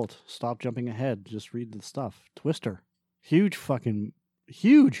American Quilt. Stop jumping ahead. Just read the stuff. Twister. Huge.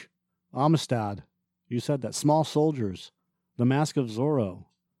 Amistad. You said that. Small Soldiers. The Mask of Zorro.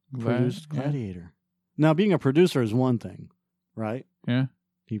 Produced Gladiator. Now, being a producer is one thing, right? Yeah.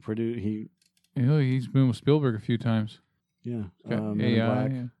 He's been with Spielberg a few times. Yeah. Men Men in AI,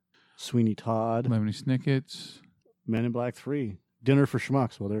 Black. yeah. Sweeney Todd. Lemony Snicket's. Men in Black 3. Dinner for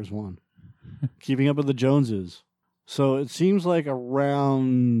Schmucks. Well, there's one. Keeping Up with the Joneses. So it seems like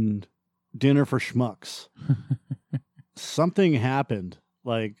around Dinner for Schmucks, something happened.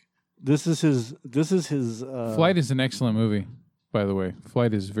 Like this is his. Flight is an excellent movie, by the way.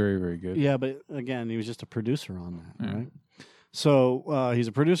 Flight is very, very good. Yeah, but again, he was just a producer on that, right? So he's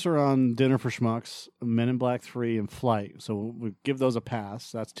a producer on Dinner for Schmucks, Men in Black 3, and Flight. So we give those a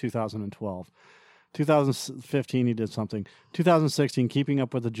pass. That's 2012. 2015, he did something. 2016, Keeping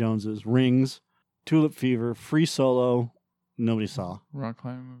Up with the Joneses, Rings, Tulip Fever, Free Solo, nobody saw. Rock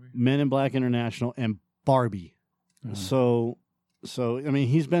climbing movie. Men in Black International, and Barbie. So I mean,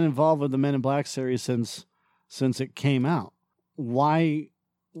 he's been involved with the Men in Black series since it came out. Why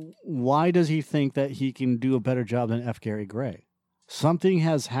does he think that he can do a better job than F. Gary Gray? Something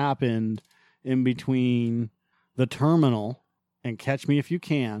has happened in between The Terminal and Catch Me If You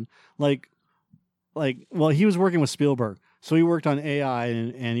Can. Well, he was working with Spielberg. So he worked on AI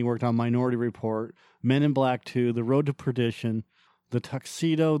and he worked on Minority Report, Men in Black 2, The Road to Perdition, The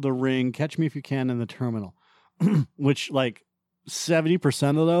Tuxedo, The Ring, Catch Me If You Can, and The Terminal, which 70%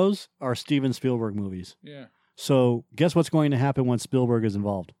 of those are Steven Spielberg movies. Yeah. So guess what's going to happen when Spielberg is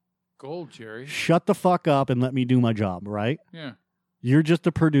involved? Gold, Jerry. Shut the fuck up and let me do my job, right? Yeah. You're just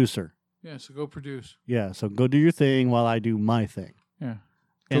a producer. Yeah, so go produce. Yeah, so go do your thing while I do my thing. Yeah.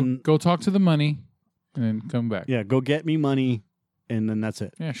 Go talk to the money and then come back. Yeah, go get me money and then that's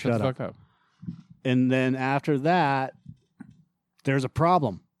it. Yeah, shut the fuck up. And then after that, there's a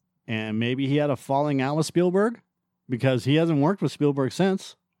problem. And maybe he had a falling out with Spielberg because he hasn't worked with Spielberg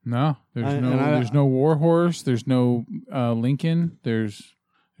since. No, there's no War Horse. There's no Lincoln. There's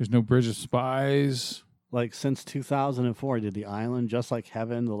no Bridge of Spies. Since 2004, he did The Island, Just Like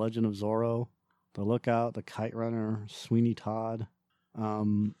Heaven, The Legend of Zorro, The Lookout, The Kite Runner, Sweeney Todd.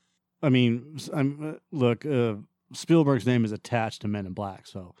 Look, Spielberg's name is attached to Men in Black,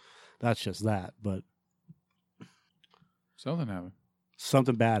 so that's just that. But something happened.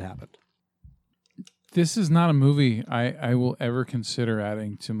 Something bad happened. This is not a movie I will ever consider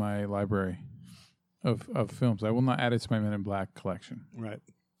adding to my library of films. I will not add it to my Men in Black collection. Right.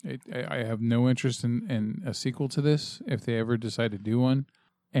 I have no interest in a sequel to this if they ever decide to do one.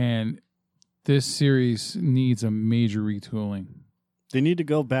 And this series needs a major retooling. They need to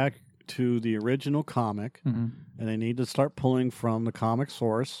go back to the original comic, and they need to start pulling from the comic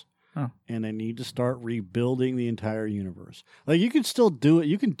source, and they need to start rebuilding the entire universe. You can still do it.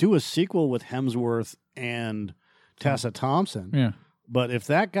 You can do a sequel with Hemsworth and Tessa Thompson. Yeah. But if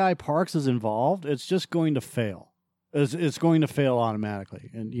that guy Parks is involved, it's just going to fail. It's going to fail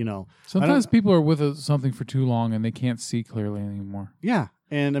automatically. And, sometimes people are with something for too long and they can't see clearly anymore. Yeah.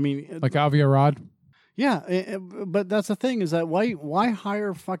 And I mean, like Avi Arad. Yeah. But that's the thing is that why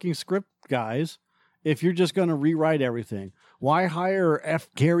hire fucking script guys if you're just going to rewrite everything? Why hire F.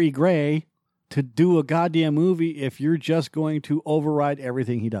 Gary Gray to do a goddamn movie if you're just going to override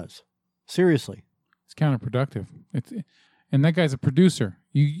everything he does? Seriously. It's counterproductive. And that guy's a producer.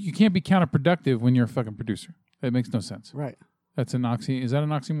 You can't be counterproductive when you're a fucking producer. That makes no sense. Right. That's an Is that an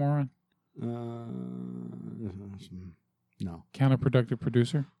oxymoron? No. Counterproductive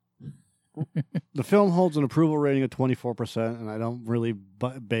producer? The film holds an approval rating of 24%, and I don't really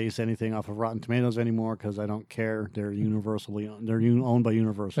base anything off of Rotten Tomatoes anymore because I don't care. They're owned by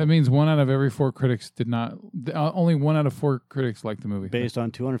Universal. That means 1 out of every 4 critics did not. Only 1 out of 4 critics liked the movie. Based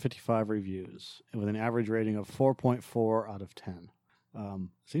on 255 reviews, with an average rating of 4.4 out of 10.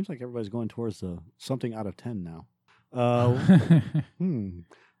 Seems like everybody's going towards the something out of 10 now.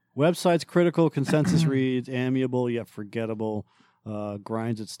 Website's critical consensus reads amiable yet forgettable.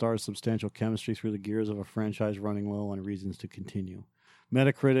 Grinds its stars substantial chemistry through the gears of a franchise running low on reasons to continue.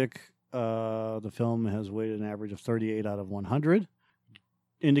 Metacritic, the film has weighted an average of 38 out of 100,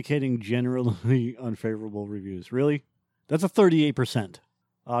 indicating generally unfavorable reviews. Really? That's a 38%.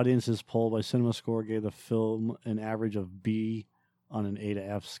 Audiences polled by CinemaScore gave the film an average of B on an A to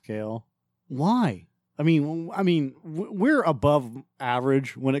F scale. Why? I mean, we're above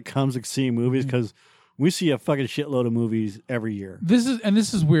average when it comes to seeing movies because we see a fucking shitload of movies every year. This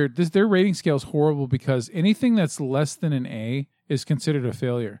is weird. Their rating scale is horrible because anything that's less than an A is considered a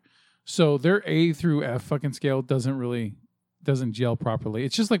failure. So their A through F fucking scale doesn't gel properly.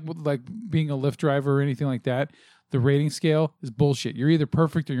 It's just like being a Lyft driver or anything like that. The rating scale is bullshit. You're either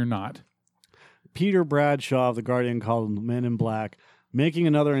perfect or you're not. Peter Bradshaw of The Guardian called Men in Black making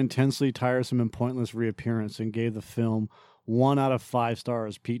another intensely tiresome and pointless reappearance and gave the film 1 out of 5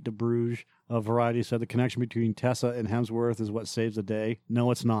 stars. Pete DeBruge of Variety said the connection between Tessa and Hemsworth is what saves the day.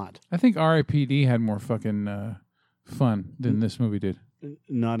 No, it's not. I think R.I.P.D. had more fucking fun than this movie did.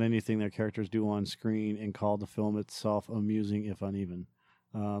 Not anything their characters do on screen, and called the film itself amusing if uneven.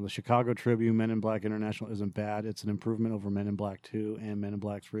 The Chicago Tribune, Men in Black International isn't bad. It's an improvement over Men in Black 2 and Men in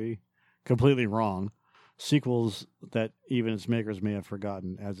Black 3. Completely wrong. Sequels that even its makers may have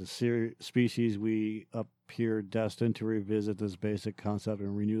forgotten. As a species, we appear destined to revisit this basic concept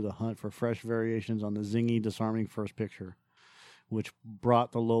and renew the hunt for fresh variations on the zingy, disarming first picture, which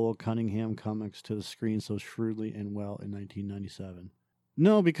brought the Lowell Cunningham comics to the screen so shrewdly and well in 1997.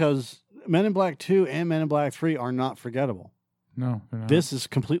 No, because Men in Black 2 and Men in Black 3 are not forgettable. No, they're not. This is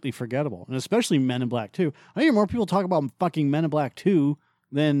completely forgettable, and especially Men in Black 2. I hear more people talk about fucking Men in Black 2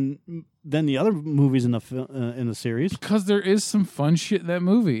 than the other movies in the series. Because there is some fun shit in that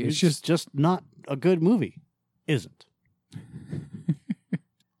movie. It's just not a good movie. Isn't.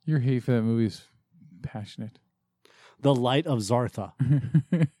 Your hate for that movie is passionate. The Light of Zartha.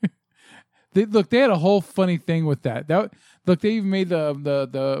 They had a whole funny thing with that. They even made the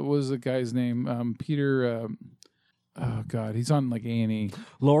what was the guy's name? Peter. Oh God, he's on like A&E.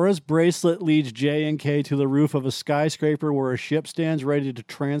 Laura's bracelet leads J and K to the roof of a skyscraper where a ship stands ready to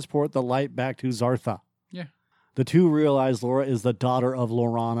transport the light back to Zartha. Yeah. The two realize Laura is the daughter of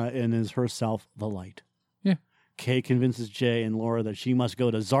Lorana and is herself the light. Yeah. Kay convinces Jay and Laura that she must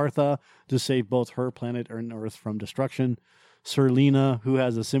go to Zartha to save both her planet and Earth from destruction. Serlina, who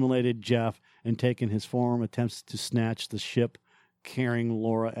has assimilated Jeff and taken his form, attempts to snatch the ship, carrying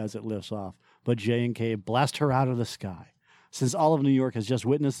Laura as it lifts off. But Jay and Kay blast her out of the sky. Since all of New York has just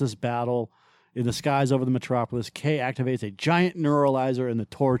witnessed this battle in the skies over the metropolis, Kay activates a giant neuralizer and the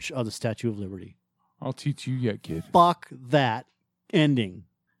torch of the Statue of Liberty. I'll teach you yet, kid. Fuck that ending.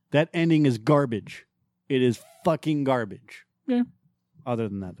 That ending is garbage. It is fucking garbage. Yeah. Other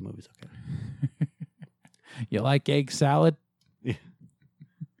than that, the movie's okay. You like egg salad? Yeah.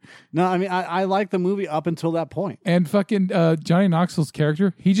 No, I mean, I like the movie up until that point. And fucking Johnny Knoxville's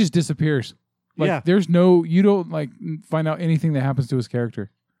character, he just disappears. Like, yeah. You don't like find out anything that happens to his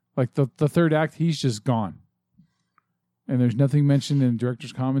character. Like the third act, he's just gone. And there's nothing mentioned in the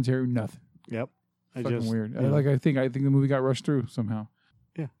director's commentary, nothing. Yep. Fucking weird. Yeah. I think the movie got rushed through somehow.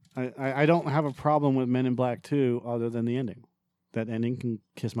 Yeah. I don't have a problem with Men in Black 2 other than the ending. That ending can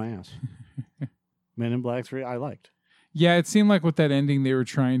kiss my ass. Men in Black 3, I liked. Yeah, it seemed like with that ending, they were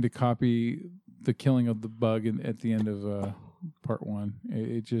trying to copy the killing of the bug at the end of part 1.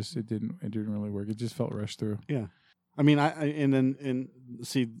 It didn't really work. It just felt rushed through. Yeah, I mean, how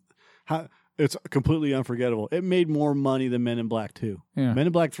it's completely unforgettable. It made more money than Men in Black 2. Yeah. Men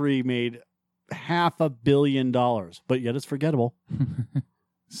in Black 3 made $500 million, but yet it's forgettable.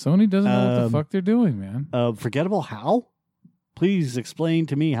 Sony doesn't know what the fuck they're doing, man. Forgettable how? Please explain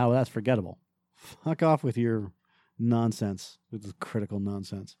to me how that's forgettable. Fuck off with your nonsense, with the critical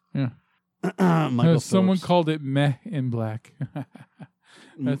nonsense. Yeah. Phillips. Someone called it Meh in Black.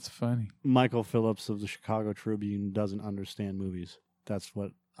 That's funny. Michael Phillips of the Chicago Tribune doesn't understand movies. That's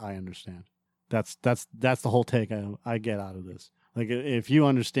what I understand. That's the whole take I get out of this. Like, if you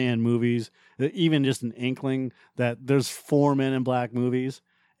understand movies, even just an inkling that there's 4 Men in Black movies,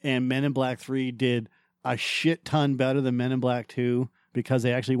 and Men in Black 3 did a shit ton better than Men in Black 2 because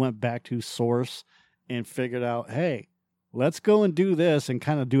they actually went back to source and figured out, hey, let's go and do this and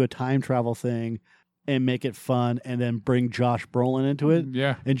kind of do a time travel thing and make it fun and then bring Josh Brolin into it.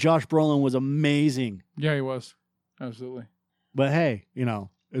 Yeah. And Josh Brolin was amazing. Yeah, he was. Absolutely. But hey,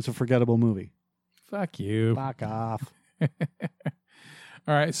 it's a forgettable movie. Fuck you. Fuck off.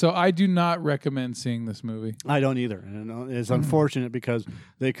 All right, so I do not recommend seeing this movie. I don't either. And it's unfortunate because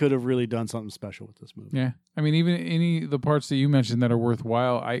they could have really done something special with this movie. Yeah. I mean, even any of the parts that you mentioned that are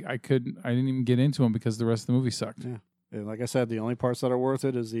worthwhile, I didn't even get into them because the rest of the movie sucked. Yeah. And like I said, the only parts that are worth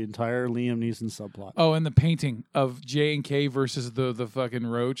it is the entire Liam Neeson subplot. Oh, and the painting of J and K versus the fucking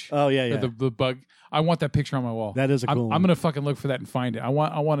roach. Oh, yeah, yeah. The bug. I want that picture on my wall. That is a cool one. I'm going to fucking look for that and find it. I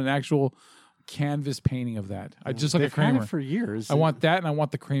want an actual canvas painting of that. Just like a Kramer. They've had it for years. I want that, and I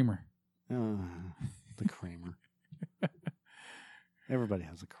want the Kramer. The Kramer. Everybody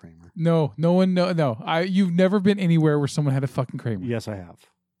has a Kramer. No. You've never been anywhere where someone had a fucking Kramer. Yes, I have.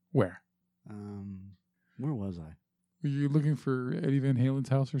 Where? Where was I? Were you looking for Eddie Van Halen's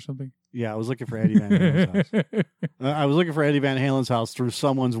house or something? Yeah, I was looking for Eddie Van Halen's house. I was looking for Eddie Van Halen's house through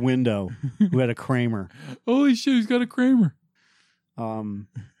someone's window who had a Kramer. Holy shit, he's got a Kramer.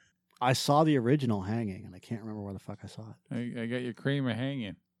 I saw the original hanging, and I can't remember where the fuck I saw it. I got your Kramer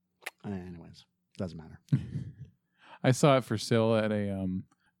hanging. Anyways, doesn't matter. I saw it for sale at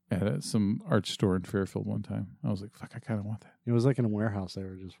some art store in Fairfield one time. I was like, fuck, I kind of want that. It was like in a warehouse. We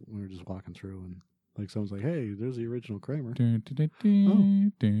were just walking through, and like someone's like, "Hey, there's the original Kramer."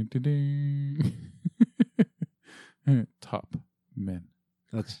 Top men.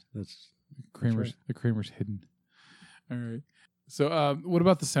 That's Kramer's. right. The Kramer's hidden. All right. So, what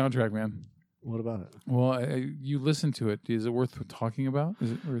about the soundtrack, man? What about it? Well, you listened to it. Is it worth talking about?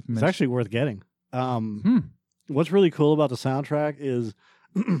 Is it worth? It's actually worth getting. What's really cool about the soundtrack is,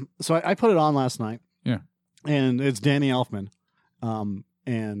 so I put it on last night. Yeah. And it's Danny Elfman,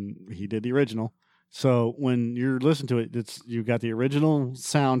 and he did the original. So when you're listening to it, you got the original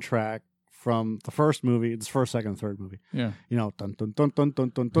soundtrack from the first movie, it's first, second, third movie. Yeah. Dun dun dun dun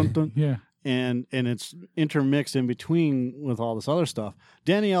dun dun dun dun. Yeah. And it's intermixed in between with all this other stuff.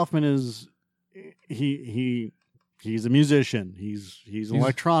 Danny Elfman is he's a musician. He's an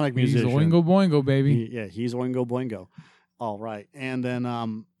electronic musician. He's Oingo Boingo, baby. He's Oingo Boingo. All right. And then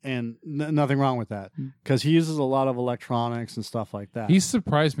nothing wrong with that because he uses a lot of electronics and stuff like that. He's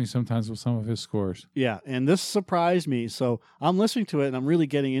surprised me sometimes with some of his scores. Yeah, and this surprised me. So I'm listening to it and I'm really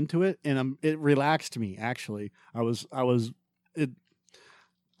getting into it, and it relaxed me. Actually, I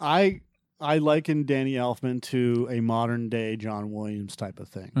liken Danny Elfman to a modern day John Williams type of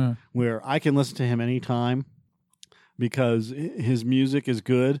thing, where I can listen to him anytime because his music is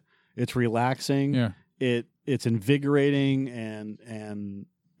good. It's relaxing. Yeah. It's invigorating and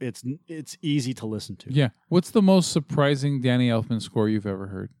it's easy to listen to. Yeah. What's the most surprising Danny Elfman score you've ever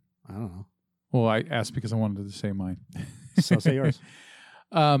heard? I don't know. Well, I asked because I wanted to say mine. So say yours.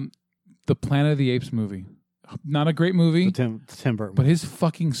 The Planet of the Apes movie. Not a great movie. Tim Burton. But his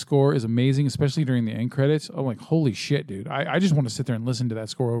fucking score is amazing, especially during the end credits. I'm like, holy shit, dude. I just want to sit there and listen to that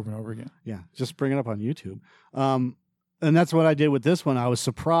score over and over again. Yeah. Just bring it up on YouTube. And that's what I did with this one. I was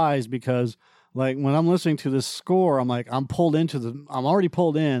surprised because like when I'm listening to this score, I'm like, I'm already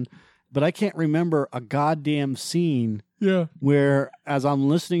pulled in, but I can't remember a goddamn scene. Yeah. Where as I'm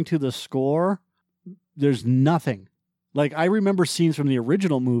listening to the score, there's nothing. Like I remember scenes from the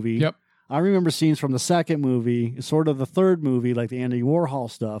original movie. Yep. I remember scenes from the second movie, sort of the third movie, like the Andy Warhol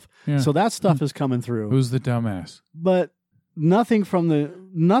stuff. Yeah. So that stuff is coming through. Who's the dumbass? But nothing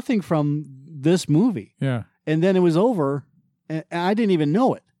from this movie. Yeah. And then it was over, and I didn't even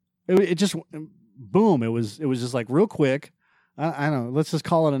know it. It just boom. It was just like real quick. I don't know. Let's just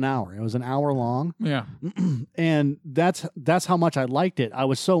call it an hour. It was an hour long. Yeah. And that's how much I liked it. I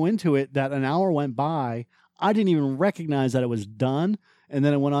was so into it that an hour went by. I didn't even recognize that it was done. And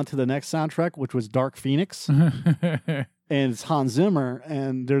then it went on to the next soundtrack, which was Dark Phoenix. And it's Hans Zimmer.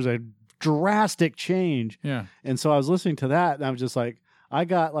 And there's a drastic change. Yeah. And so I was listening to that, and I was just like, I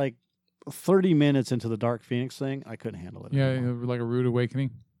got like 30 minutes into the Dark Phoenix thing. I couldn't handle it anymore. Like a rude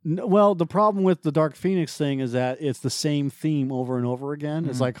awakening. Well, the problem with the Dark Phoenix thing is that it's the same theme over and over again.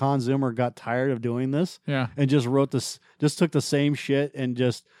 It's like Hans Zimmer got tired of doing this. Yeah. And just took the same shit and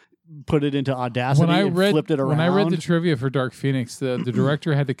just put it into Audacity and flipped it around. When I read the trivia for Dark Phoenix, the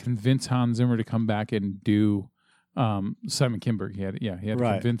director had to convince Hans Zimmer to come back and do Simon Kinberg. He had to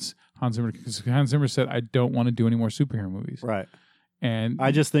convince Hans Zimmer because Hans Zimmer said, "I don't want to do any more superhero movies." Right. And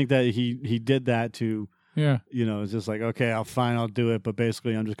I just think that he did that to it's just like, okay, I'll do it, but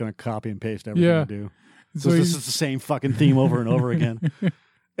basically I'm just going to copy and paste everything I do. So this is the same fucking theme over and over again.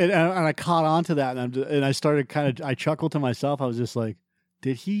 And I caught on to that, and I started I chuckled to myself. I was just like,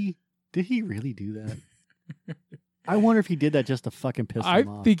 did he really do that? I wonder if he did that just to fucking piss I them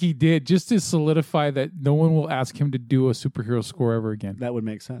off. think he did, just to solidify that no one will ask him to do a superhero score ever again. That would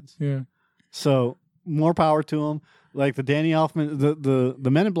make sense. Yeah. So more power to him. Like the Danny Elfman, the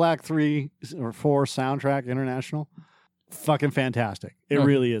Men in Black 3 or 4 soundtrack international, fucking fantastic. It Okay.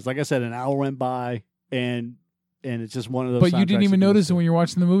 really is. Like I said, an hour went by and it's just one of those. But you didn't soundtracks even that notice it goes- when you're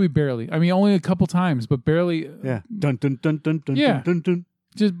watching the movie. Barely. I mean, only a couple times, but barely. Yeah. Dun dun dun dun dun Yeah. dun dun.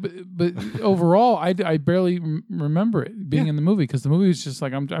 Just, but overall, I barely remember it being Yeah. in the movie because the movie was just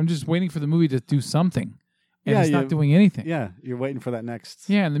like I'm just waiting for the movie to do something, and Yeah, it's yeah. not doing anything. Yeah, you're waiting for that next.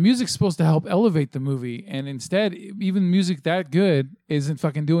 Yeah, and the music's supposed to help elevate the movie, and instead, even music that good isn't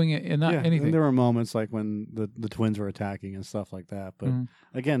fucking doing it and not Yeah, anything. and there were moments like when the twins were attacking and stuff like that. But Mhm.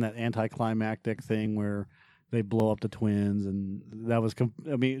 again, that anticlimactic thing where they blow up the twins, and that was.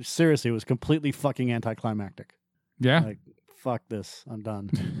 I mean, seriously, it was completely fucking anticlimactic. Yeah, Like, fuck this, I'm done.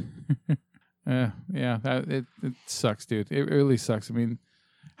 yeah, it sucks, dude. It really sucks. I mean,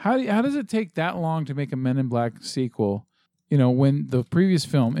 how does it take that long to make a Men in Black sequel? You know, when the previous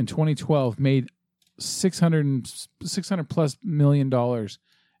film in 2012 made $600 plus million, and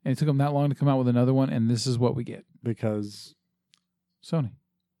it took them that long to come out with another one, and this is what we get. Because Sony.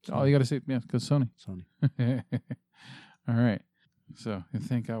 All you got to say, yeah, because Sony. Sony. All right. So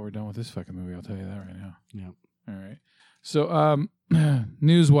thank God we're done with this fucking movie. I'll tell you that right now. Yeah. All right. So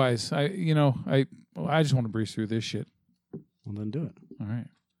news wise, I just want to breeze through this shit. Well, then do it. All right.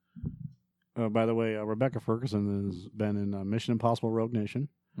 By the way, Rebecca Ferguson has been in Mission Impossible: Rogue Nation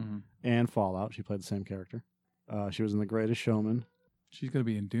Mm-hmm. and Fallout. She played the same character. She was in The Greatest Showman She's gonna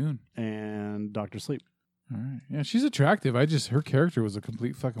be in Dune. and Doctor Sleep. All right. Yeah, she's attractive. Her character was a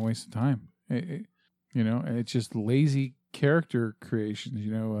complete fucking waste of time. It's just lazy character creation.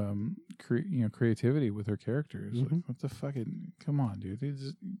 Creativity with her characters. Like, Mhm. what the fucking? Come on, dude.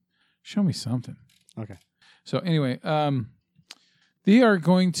 Show me something. Okay. So anyway, they are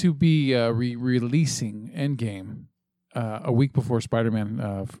going to be releasing Endgame a week before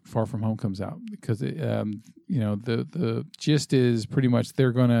Spider-Man Far From Home comes out because the gist is pretty much they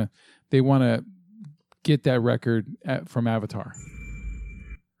want to get that record from Avatar,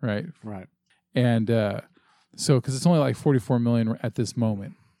 right? Right. And so because it's only like 44 million at this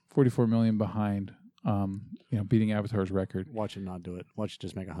moment, 44 million behind, beating Avatar's record. Watch it not do it. Watch it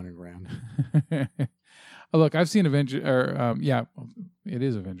just make $100,000. Look, I've seen Avengers, it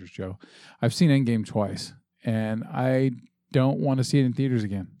is Avengers, Joe. I've seen Endgame twice, and I don't want to see it in theaters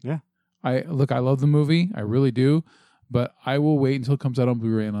again. Yeah. I love the movie, I really do, but I will wait until it comes out on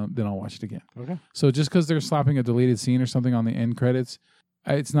Blu-ray and then I'll watch it again. Okay. So just because they're slapping a deleted scene or something on the end credits,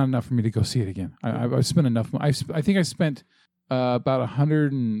 it's not enough for me to go see it again. I've spent enough. I think I spent about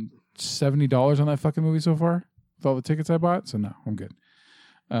 $170 on that fucking movie so far with all the tickets I bought. So no, I'm good.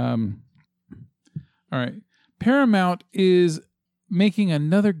 All right. Paramount is making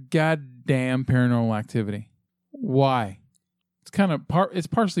another goddamn Paranormal Activity. Why? It's kind of it's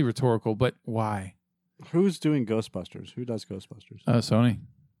partially rhetorical, but why? Who's doing Ghostbusters? Who does Ghostbusters? Sony.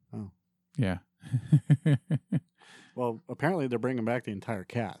 Oh. Yeah. Well, apparently they're bringing back the entire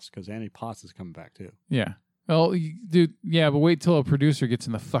cast because Annie Potts is coming back too. Yeah. Well, dude, yeah, but wait till a producer gets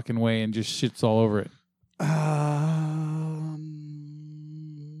in the fucking way and just shits all over it.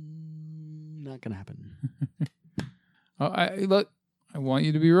 Not gonna happen. Look, I want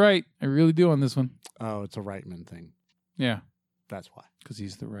you to be right. I really do on this one. Oh, it's a Reitman thing. Yeah, That's why. because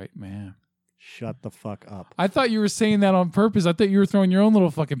he's the right man. Shut the fuck up. I thought you were saying that on purpose. I thought you were throwing your own little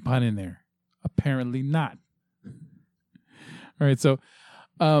fucking pun in there. Apparently not. All right, so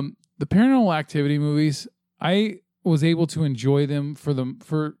the Paranormal Activity movies, I was able to enjoy them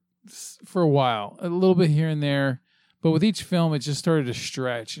for a while, a little bit here and there, but with each film, it just started to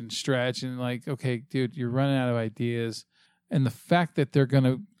stretch and like, okay, dude, you're running out of ideas, and the fact that they're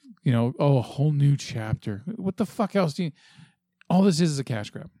gonna, a whole new chapter. What the fuck else do you? All this is a cash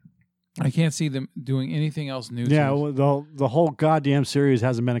grab. I can't see them doing anything else new. Yeah, to well, the whole goddamn series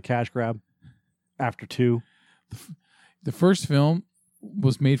hasn't been a cash grab after 2. The first film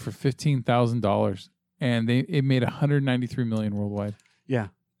was made for $15,000, and it made $193 million worldwide. Yeah.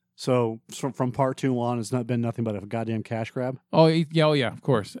 So from part 2 on, it's not been nothing but a goddamn cash grab. Oh yeah, of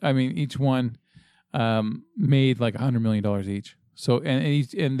course. I mean, each one made like $100 million each. So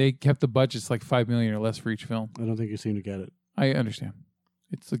and they kept the budgets like $5 million or less for each film. I don't think you seem to get it. I understand.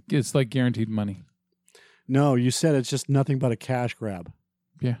 It's like guaranteed money. No, you said it's just nothing but a cash grab.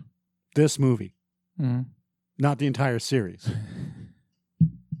 Yeah. This movie, Mm-hmm. not the entire series.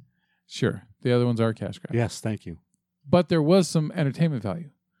 Sure, the other ones are cash grabs. Yes, thank you. But there was some entertainment value.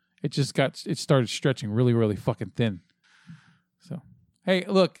 It started stretching really, really fucking thin. So, hey,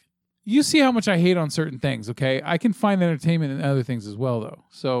 look, you see how much I hate on certain things. Okay, I can find entertainment in other things as well, though.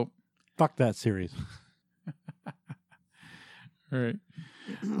 So Fuck that series. all right.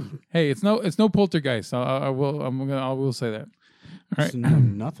 Hey, it's no Poltergeist. I will say that. All right. It's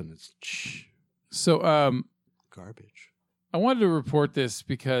nothing. It's So garbage. I wanted to report this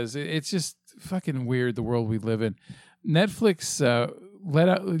because it's just fucking weird, the world we live in. Netflix let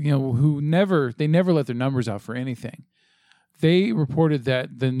out, they never let their numbers out for anything. They reported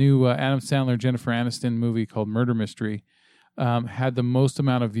that the new Adam Sandler, Jennifer Aniston movie called Murder Mystery had the most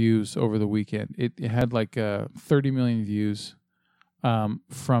amount of views over the weekend. It had like 30 million views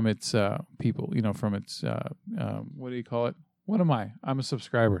from its people, from its, what do you call it? What am I? I'm a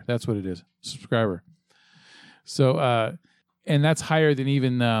subscriber. That's what it is. Subscriber. So, and that's higher than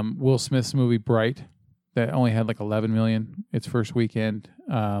even Will Smith's movie Bright, that only had like 11 million its first weekend,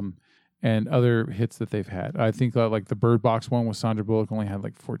 and other hits that they've had. I think like the Bird Box one with Sandra Bullock only had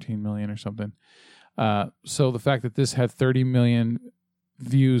like 14 million or something. So the fact that this had 30 million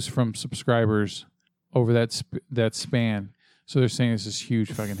views from subscribers over that span, so they're saying this is huge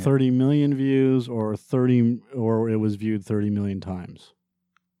fucking hit. 30 million views, or it was viewed 30 million times.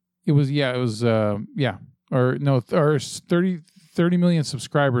 It was 30 million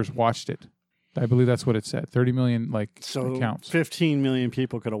subscribers watched it. I believe that's what it said. 30 million accounts. 15 million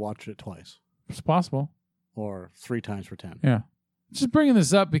people could have watched it twice. It's possible. Or 3 times for 10. Yeah. Just bringing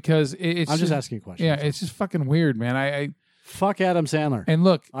this up because it's I'm just asking a question. Yeah, it's just fucking weird, man. I fuck Adam Sandler. And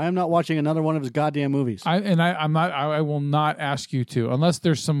look, I am not watching another one of his goddamn movies. I will not ask you to, unless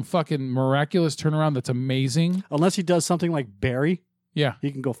there's some fucking miraculous turnaround that's amazing. Unless he does something like Barry. Yeah.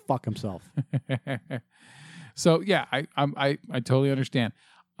 He can go fuck himself. So yeah, I totally understand.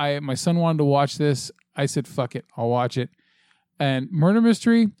 My son wanted to watch this. I said, fuck it, I'll watch it. And Murder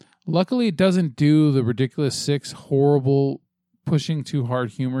Mystery, luckily it doesn't do the Ridiculous Six horrible pushing too hard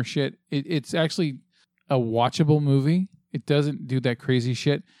humor shit. It's actually a watchable movie. It doesn't do that crazy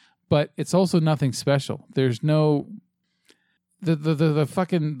shit, but it's also nothing special. There's no the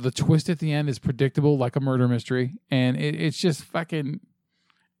fucking the twist at the end is predictable like a murder mystery, and it's just fucking.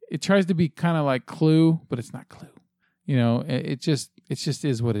 It tries to be kind of like Clue, but it's not Clue. It just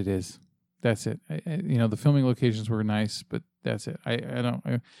is what it is. That's it. The filming locations were nice, but that's it.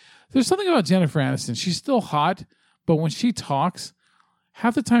 There's something about Jennifer Aniston. She's still hot, but when she talks,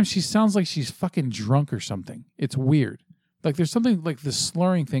 half the time she sounds like she's fucking drunk or something. It's weird. Like there's something like this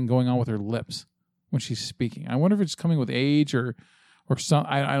slurring thing going on with her lips when she's speaking. I wonder if it's coming with age or some.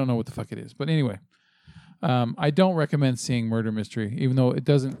 I don't know what the fuck it is. But anyway, I don't recommend seeing Murder Mystery, even though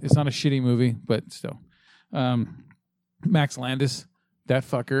it's not a shitty movie, but still. Max Landis, that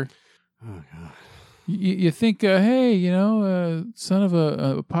fucker. Oh god. You think, hey, son of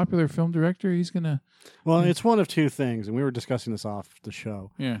a popular film director, he's gonna. Well, it's one of two things, and we were discussing this off the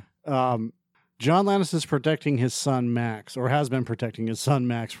show. Yeah. John Landis is protecting his son Max, or has been protecting his son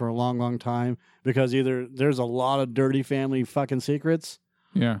Max for a long, long time, because either there's a lot of dirty family fucking secrets,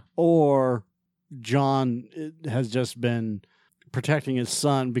 yeah, or John has just been protecting his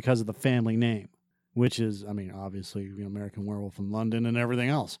son because of the family name, which is, obviously, American Werewolf in London and everything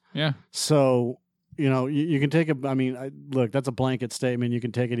else. Yeah. So, you can take look, that's a blanket statement. You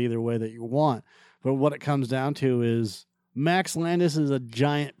can take it either way that you want. But what it comes down to is Max Landis is a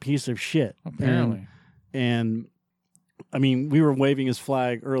giant piece of shit. Apparently. And we were waving his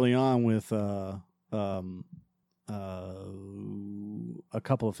flag early on with a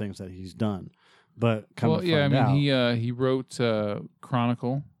couple of things that he's done. But he wrote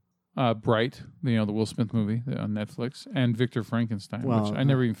Chronicle, Bright, the Will Smith movie on Netflix, and Victor Frankenstein, which I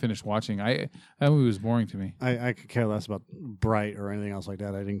never even finished watching. That movie was boring to me. I could care less about Bright or anything else like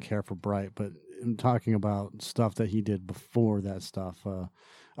that. I didn't care for Bright, but I'm talking about stuff that he did before that stuff.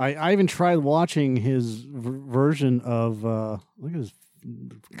 I even tried watching his version of look at his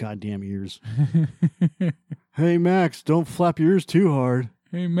goddamn ears. Hey Max, don't flap your ears too hard.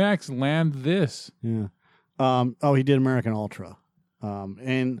 Hey Max, land this. Yeah. He did American Ultra.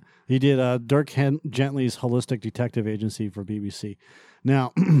 And he did Dirk Gently's Holistic Detective Agency for BBC.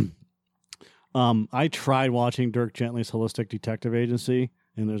 Now, I tried watching Dirk Gently's Holistic Detective Agency,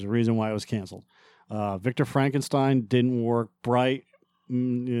 and there's a reason why it was canceled. Victor Frankenstein didn't work. Bright,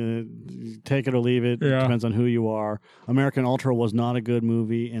 take it or leave it. Yeah. It depends on who you are. American Ultra was not a good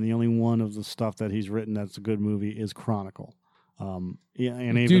movie, and the only one of the stuff that he's written that's a good movie is Chronicle.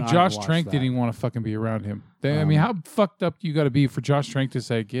 Dude, Josh Trank didn't even want to fucking be around him. How fucked up you got to be for Josh Trank to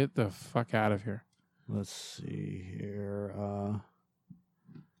say, "Get the fuck out of here"? Let's see here.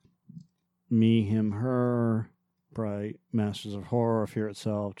 Me, Him, Her, Bright, Masters of Horror, Fear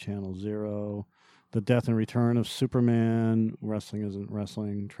Itself, Channel Zero, The Death and Return of Superman, Wrestling Isn't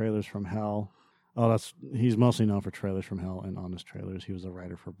Wrestling, Trailers from Hell. Oh, he's mostly known for Trailers from Hell and Honest Trailers. He was a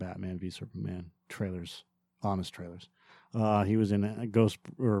writer for Batman v Superman trailers, honest trailers. He was in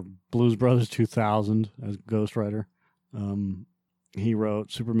Blues Brothers 2000 as ghostwriter. He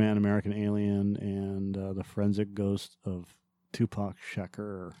wrote Superman, American Alien, and The Forensic Ghost of Tupac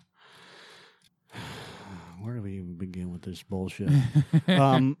Shakur. Where do we even begin with this bullshit?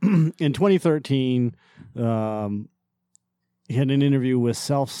 In 2013, he had an interview with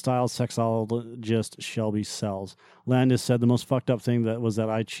self-styled sexologist Shelby Sells. Landis said the most fucked up thing that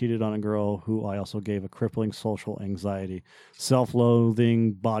I cheated on a girl who I also gave a crippling social anxiety,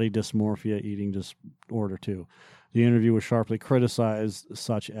 self-loathing, body dysmorphia, eating disorder too. The interview was sharply criticized,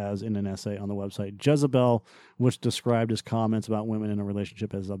 such as in an essay on the website Jezebel, which described his comments about women in a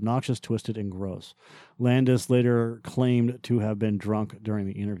relationship as obnoxious, twisted, and gross. Landis later claimed to have been drunk during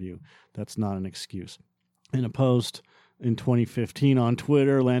the interview. That's not an excuse. In a post in 2015 on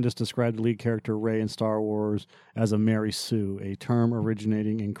Twitter, Landis described the lead character Rey in Star Wars as a Mary Sue, a term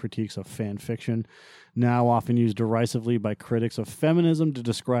originating in critiques of fan fiction, now often used derisively by critics of feminism to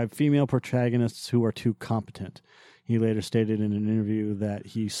describe female protagonists who are too competent. He later stated in an interview that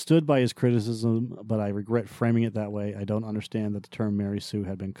he stood by his criticism, but I regret framing it that way. I don't understand that the term Mary Sue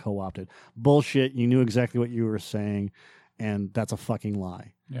had been co-opted. Bullshit. You knew exactly what you were saying, and that's a fucking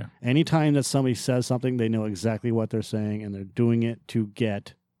lie. Yeah. Anytime that somebody says something, they know exactly what they're saying, and they're doing it to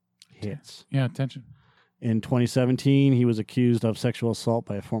get hits. Yeah, attention. In 2017, he was accused of sexual assault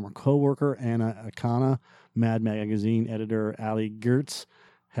by a former coworker, Anna Akana. Mad Magazine editor Ali Gertz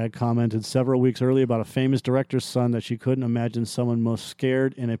had commented several weeks earlier about a famous director's son that she couldn't imagine someone most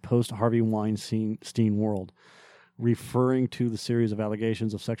scared in a post-Harvey Weinstein world, referring to the series of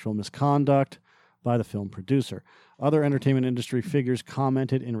allegations of sexual misconduct by the film producer. Other entertainment industry figures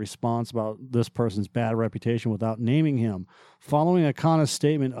commented in response about this person's bad reputation without naming him. Following Akana's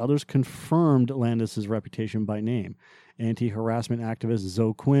statement, others confirmed Landis' reputation by name. Anti-harassment activist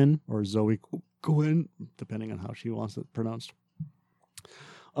Zoe Quinn, depending on how she wants it pronounced,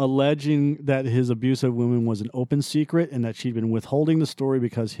 alleging that his abuse of women was an open secret and that she'd been withholding the story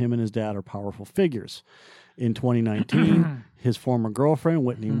because him and his dad are powerful figures. In 2019, his former girlfriend,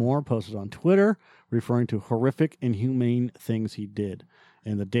 Whitney Moore, posted on Twitter referring to horrific, inhumane things he did.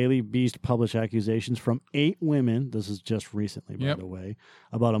 And the Daily Beast published accusations from 8 women, this is just recently, by the way,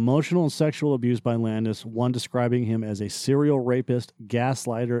 about emotional and sexual abuse by Landis, one describing him as a serial rapist,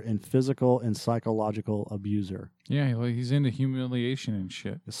 gaslighter, and physical and psychological abuser. Yeah, he's into humiliation and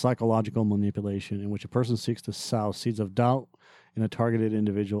shit. Psychological manipulation in which a person seeks to sow seeds of doubt in a targeted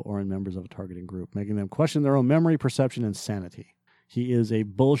individual or in members of a targeting group, making them question their own memory, perception, and sanity. He is a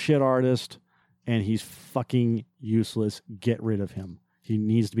bullshit artist, and he's fucking useless. Get rid of him. He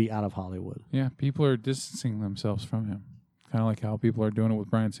needs to be out of Hollywood. Yeah, people are distancing themselves from him. Kind of like how people are doing it with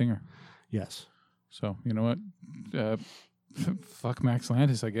Bryan Singer. Yes. So, you know what? Fuck Max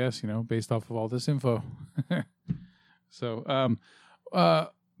Landis, I guess, based off of all this info. So,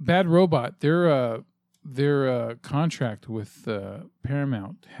 Bad Robot, their contract with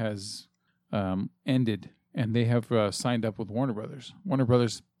Paramount has ended, and they have signed up with Warner Brothers. Warner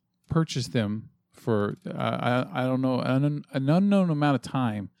Brothers purchased them for I don't know an unknown amount of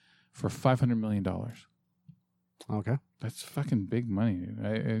time for $500 million. Okay, that's fucking big money.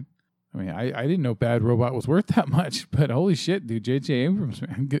 I mean, I didn't know Bad Robot was worth that much, but holy shit, dude, J.J. Abrams,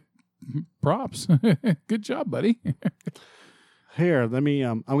 man, props, good job, buddy. Here, let me.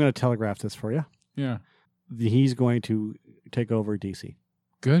 I'm going to telegraph this for you. Yeah, he's going to take over DC.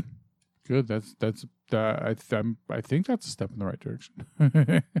 Good. That's I think that's a step in the right direction.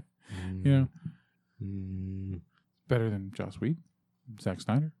 Yeah. Better than Joss Whedon, Zack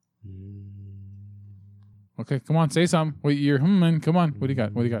Snyder. Okay, come on, say something. Wait, you're man. Come on. What do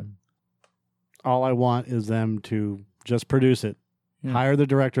you got? All I want is them to just produce it. Yeah. Hire the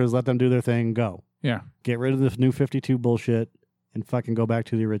directors, let them do their thing, go. Yeah. Get rid of this new 52 bullshit and fucking go back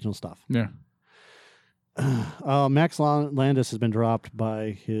to the original stuff. Yeah. Max Landis has been dropped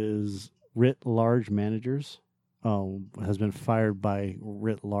by his writ large managers. Has been fired by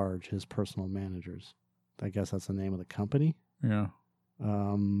writ large, his personal managers. I guess that's the name of the company. Yeah.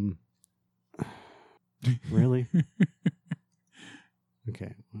 Really?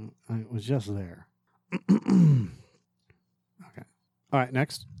 Okay. Well, I was just there. Okay. All right,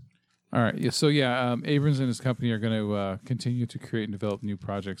 next. All right. Yeah, so, Abrams and his company are going to continue to create and develop new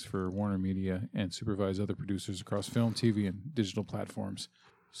projects for Warner Media and supervise other producers across film, TV, and digital platforms.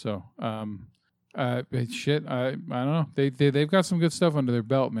 So, I don't know. They've got some good stuff under their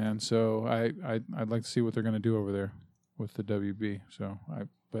belt, man. So I'd like to see what they're going to do over there with the WB. So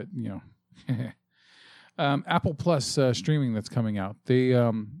but Apple Plus streaming that's coming out. They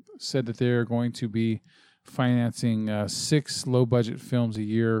said that they're going to be financing 6 low-budget films a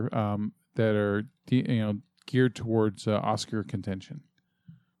year that are geared towards Oscar contention.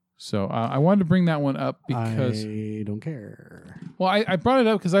 So I wanted to bring that one up because I don't care. Well, I brought it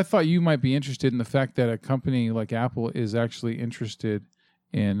up because I thought you might be interested in the fact that a company like Apple is actually interested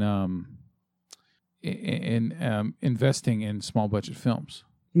in investing in small budget films.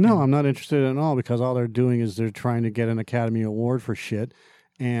 No, I'm not interested at all because all they're doing is they're trying to get an Academy Award for shit,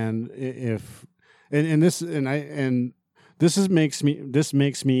 and this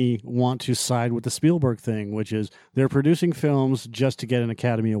makes me want to side with the Spielberg thing, which is they're producing films just to get an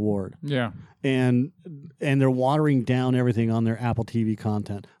Academy Award. Yeah, and they're watering down everything on their Apple TV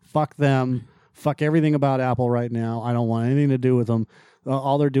content. Fuck them. Fuck everything about Apple right now. I don't want anything to do with them.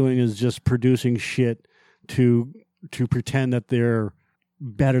 All they're doing is just producing shit to pretend that they're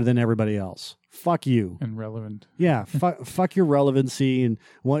better than everybody else. Fuck you. And relevant. Yeah, fuck your relevancy, and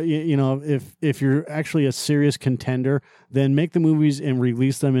what if you're actually a serious contender, then make the movies and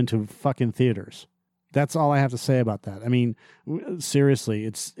release them into fucking theaters. That's all I have to say about that. I mean, seriously,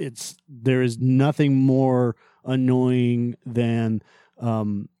 it's there is nothing more annoying than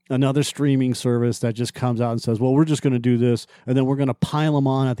another streaming service that just comes out and says, "Well, we're just going to do this, and then we're going to pile them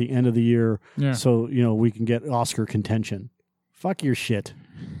on at the end of the year, so we can get Oscar contention." Fuck your shit.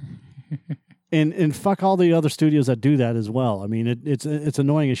 And fuck all the other studios that do that as well. I mean, it's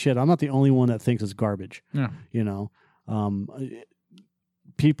annoying as shit. I'm not the only one that thinks it's garbage. Yeah.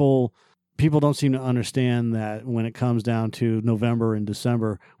 People don't seem to understand that when it comes down to November and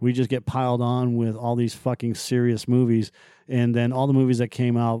December, we just get piled on with all these fucking serious movies, and then all the movies that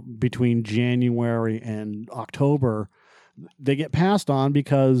came out between January and October, they get passed on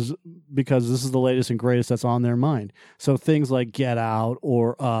because this is the latest and greatest that's on their mind. So things like Get Out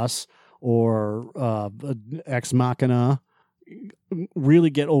or Us or Ex Machina really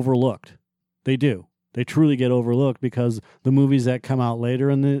get overlooked. They do. They truly get overlooked because the movies that come out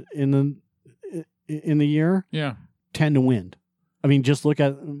later in the year tend to win. I mean, just look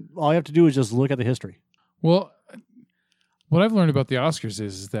at all you have to do is just look at the history. Well, what I've learned about the Oscars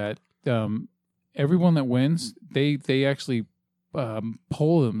is that everyone that wins, they actually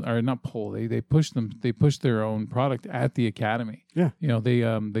poll them, or not poll. They push them. They push their own product at the Academy. Yeah,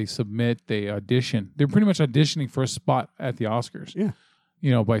 they submit, they audition. They're pretty much auditioning for a spot at the Oscars.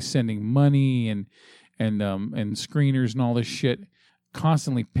 Yeah, by sending money and screeners and all this shit,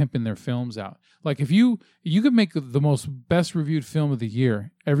 constantly pimping their films out. Like if you could make the most best reviewed film of the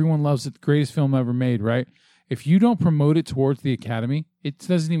year, everyone loves it, the greatest film ever made, right? If you don't promote it towards the Academy, it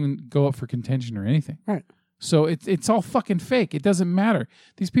doesn't even go up for contention or anything. Right. So it's all fucking fake. It doesn't matter.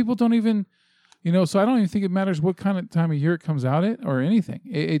 These people don't even, so I don't even think it matters what kind of time of year it comes out at or anything.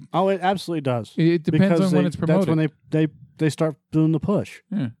 It absolutely does. It depends on when it's promoted. That's when they start doing the push.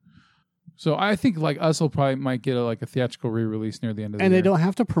 Yeah. So I think like Us will probably might get a theatrical re-release near the end of the year. And they don't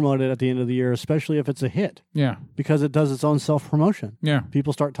have to promote it at the end of the year, especially if it's a hit. Yeah. Because it does its own self-promotion. Yeah.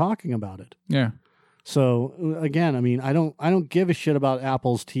 People start talking about it. Yeah. So again, I mean, I don't give a shit about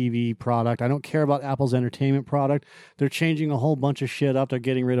Apple's TV product. I don't care about Apple's entertainment product. They're changing a whole bunch of shit up. They're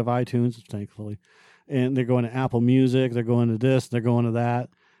getting rid of iTunes, thankfully, and they're going to Apple Music. They're going to this. They're going to that.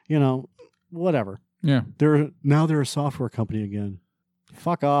 Whatever. Yeah. They're a software company again.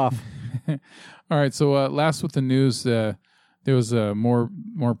 Fuck off. All right. So last with the news, there was more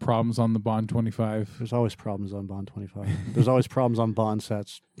problems on the Bond 25. There's always problems on Bond 25. There's always problems on Bond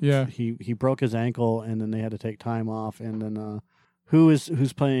sets. Yeah. He broke his ankle, and then they had to take time off. And then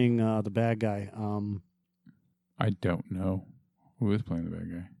who's playing the bad guy? I don't know who is playing the bad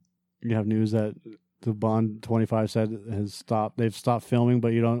guy. You have news that the Bond 25 set has stopped. They've stopped filming, but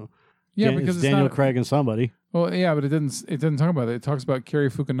you don't. Yeah, because it's Daniel Craig and somebody. Well, yeah, but it doesn't talk about it. It talks about Cary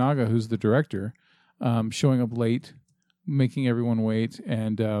Fukunaga, who's the director, showing up late, making everyone wait,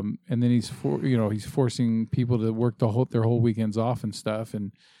 and then he's forcing people to work their whole weekends off and stuff,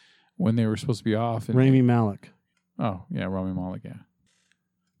 and when they were supposed to be off. And Rami Malek. Oh yeah, Rami Malek. Yeah.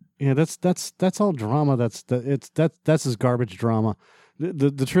 Yeah, that's all drama. That's his garbage drama.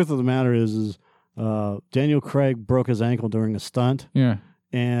 The truth of the matter is Daniel Craig broke his ankle during a stunt. Yeah.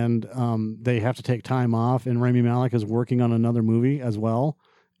 And they have to take time off, and Rami Malek is working on another movie as well,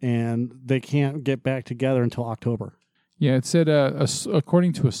 and they can't get back together until October. Yeah, it said,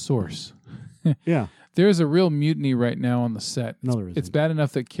 according to a source. Yeah. There's a real mutiny right now on the set. No, there isn't. It's bad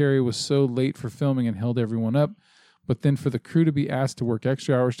enough that Cary was so late for filming and held everyone up, but then for the crew to be asked to work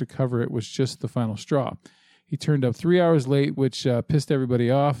extra hours to cover it was just the final straw. He turned up 3 hours late, which pissed everybody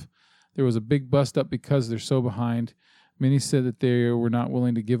off. There was a big bust up because they're so behind. Many said that they were not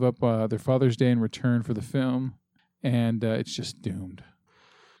willing to give up their Father's Day in return for the film, and it's just doomed.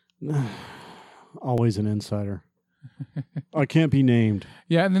 Always an insider. I can't be named.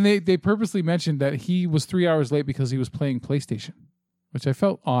 Yeah, and then they purposely mentioned that he was 3 hours late because he was playing PlayStation, which I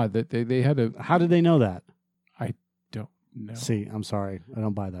felt odd that they had to. How did they know that? I don't know. See, I'm sorry. I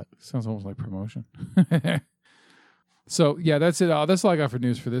don't buy that. Sounds almost like promotion. So, yeah, that's it. That's all I got for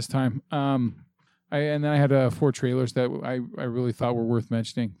news for this time. And then I had 4 trailers that I really thought were worth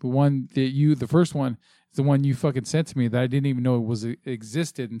mentioning. The first one is the one you fucking sent to me that I didn't even know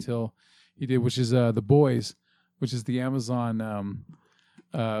existed until you did, which is The Boys, which is the Amazon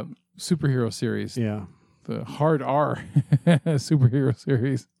superhero series. Yeah. The Hard R superhero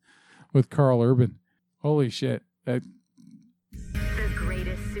series with Carl Urban. Holy shit. The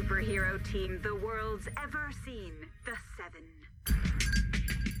greatest superhero team the world's ever seen. The Seven.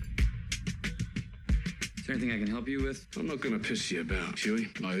 Is there anything I can help you with? I'm not gonna piss you about, Huey.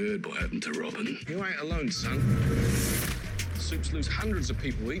 I heard what happened to Robin. You ain't alone, son. Soups lose hundreds of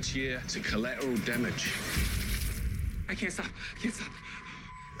people each year to collateral damage. I can't stop. Can't stop.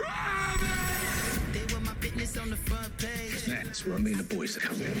 They want my business on the front page. That's where I mean the boys are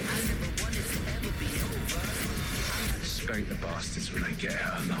coming in. I never wanted to ever be over. Spank the bastards when they get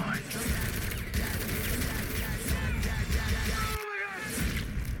out of line.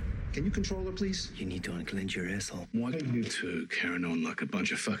 Can you control her, please? You need to unclench your asshole. Why are you two carrying on like a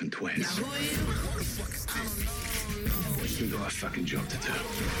bunch of fucking twins? We got a fucking job to do.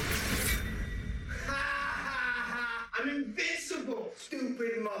 I'm invincible,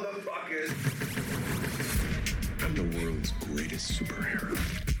 stupid motherfuckers. I'm the world's greatest superhero.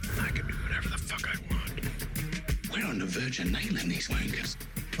 I can do whatever the fuck I want. We're on the verge of nailing these wankers.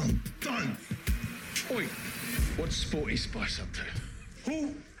 I'm done. Oi, what's Sporty Spice up to?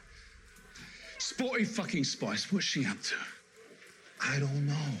 Who? Sporty fucking Spice, what's she up to? I don't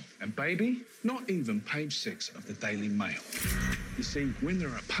know. And baby, not even page 6 of the Daily Mail. You see, when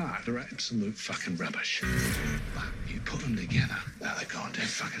they're apart, they're absolute fucking rubbish. But you put them together, they're the goddamn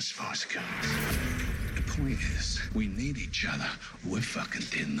fucking Spice Girls. The point is, we need each other. We're fucking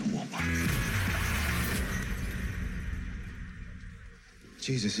dead in the water.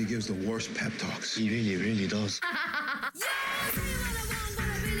 Jesus, he gives the worst pep talks. He really does.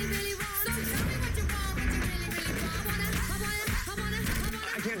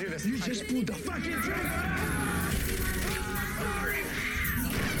 I can't do this. You just pulled the fucking trigger!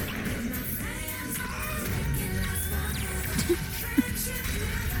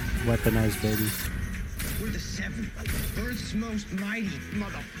 Weaponized baby. We're the Seven. Earth's most mighty,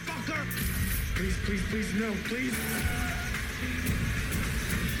 motherfucker! Please, please, please, no, please.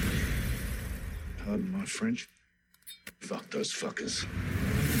 Pardon my French. Fuck those fuckers.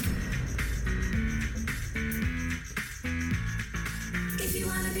 If you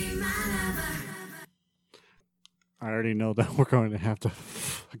wanna be my lover. I already know that we're going to have to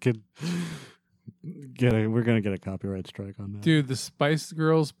fucking we're going to get a copyright strike on that. Dude, the Spice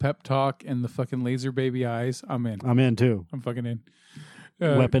Girls pep talk and the fucking laser baby eyes. I'm in. I'm in too. I'm fucking in.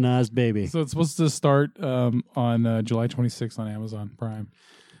 Weaponized baby. So it's supposed to start on July 26th on Amazon Prime.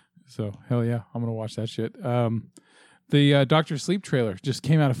 So hell yeah, I'm gonna watch that shit. The Dr. Sleep trailer just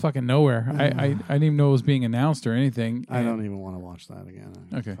came out of fucking nowhere. I didn't even know it was being announced or anything. I don't even want to watch that again.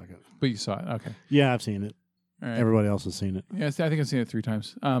 Okay, Fuck it. but you saw it. Okay, Yeah, I've seen it. all right. Everybody else has seen it. Yeah, I think I've seen it 3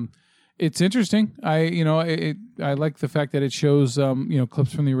 times. It's interesting. I like the fact that it shows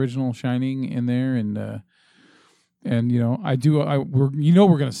clips from the original Shining in there, and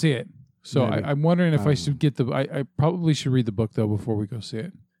we're gonna see it. So Maybe. I'm wondering if I should get I probably should read the book though before we go see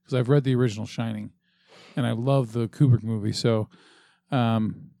it, because I've read the original Shining, and I love the Kubrick movie. So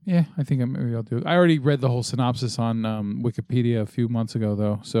yeah, I think maybe I'll do it. I already read the whole synopsis on Wikipedia a few months ago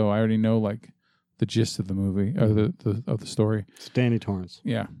though, so I already know like the gist of the movie or the story. It's Danny Torrance.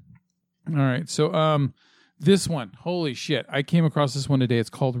 Yeah. All right. So this one, holy shit. I came across this one today. It's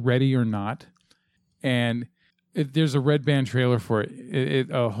called Ready or Not. And there's a Red Band trailer for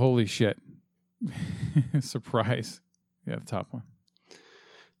it. Holy shit. Surprise. Yeah, the top one.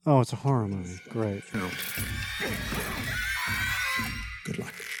 Oh, it's a horror movie. Great. Good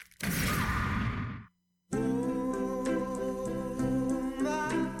luck.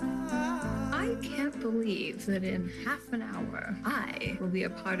 I can't believe that in half an hour, I will be a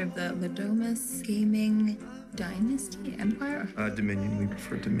part of the Ladomus Gaming Dynasty Empire. Dominion. We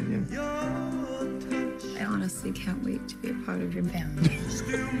prefer Dominion. I honestly can't wait to be a part of your band.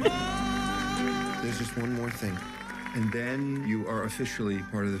 There's just one more thing. And then you are officially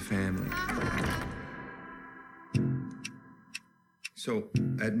part of the family. So,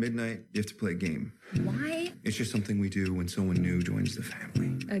 at midnight, you have to play a game. Why It's just something we do when someone new joins the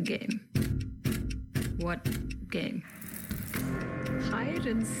family. a game? What game? Hide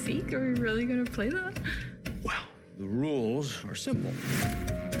and seek? Are we really gonna play that? Well, the rules are simple.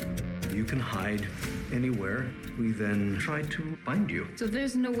 You can hide anywhere. We then try to find you So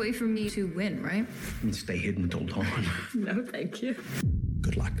there's no way for me to win, right? and stay hidden till dawn. No, thank you.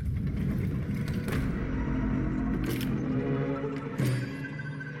 Good luck.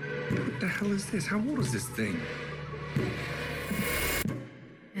 What the hell is this? How old is this thing?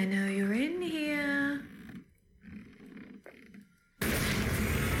 I know you're in here.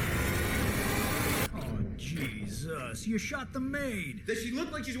 Oh, Jesus. You shot the maid. Does she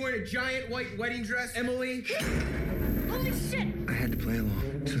look like she's wearing a giant white wedding dress, Emily? Holy shit! I had to play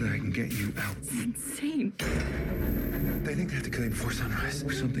along so that I can get you out. It's insane. They think they have to kill you before sunrise,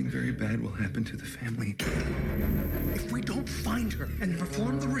 or something very bad will happen to the family. If we don't find her and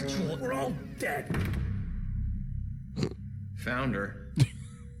perform the ritual, we're all dead. Found her.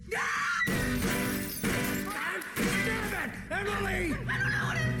 Damn it! Emily! I don't know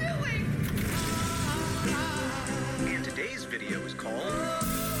what I'm doing! And today's video is called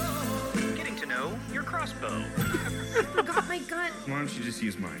Getting to Know Your Crossbow. I forgot my gun. Why don't you just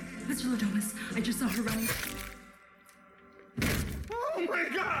use mine? Mr. Ladomas, I just saw her running. Oh my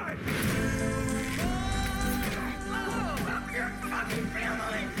God!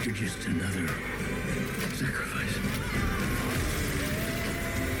 You're just another sacrifice.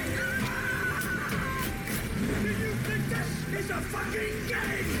 You think this is a fucking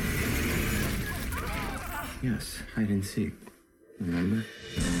game? Yes, hide and seek. Remember?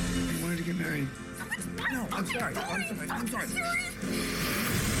 You wanted to get married. No, I'm sorry. I'm sorry.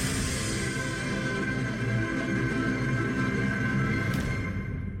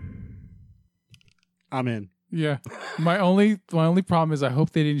 I'm in. Yeah. My only problem is I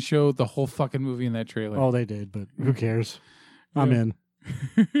hope they didn't show the whole fucking movie in that trailer. Oh, they did, but who cares? I'm in.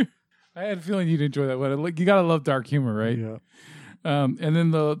 I had a feeling you'd enjoy that one. Like, you gotta love dark humor, right? Yeah. And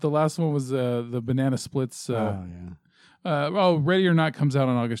then the last one was the Banana Splits. Oh, yeah. Ready or Not comes out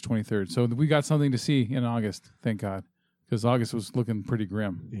on August 23rd. So we got something to see in August. Thank God, because August was looking pretty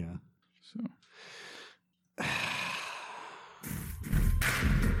grim. Yeah. So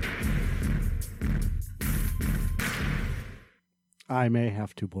I may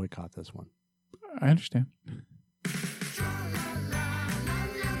have to boycott this one. I understand.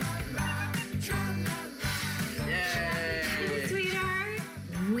 Sweetheart,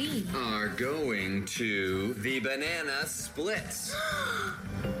 we Are going to the Banana Splits.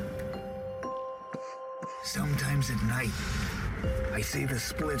 Sometimes at night, I see the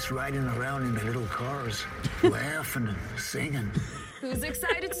splits riding around in the little cars, laughing and singing. Who's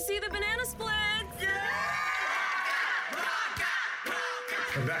excited to see the Banana Splits?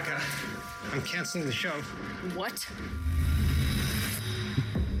 Rebecca, I'm canceling the show. What?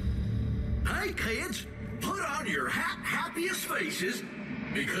 Hey, kids, put on your happiest faces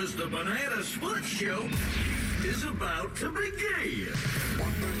because the Banana Split Show is about to begin.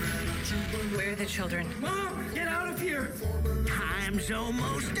 Where are the children? Mom, get out of here. Time's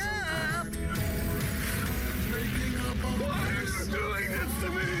almost up. Why are you doing this to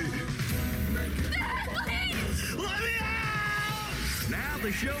me? Let me out! Now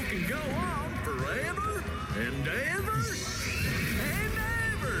the show can go on forever and ever and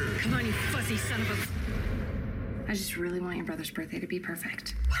ever. Come on, you fuzzy son of a... I just really want your brother's birthday to be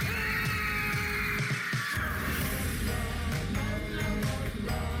perfect.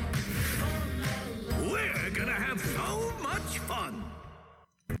 We're gonna have so much fun.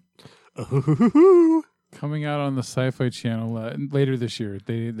 Coming out on the Sci-Fi Channel later this year.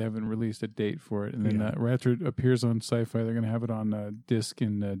 They haven't released a date for it, and then right after it appears on Sci-Fi, they're going to have it on disc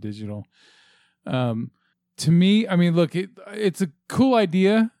and digital. To me, I mean, look, it's a cool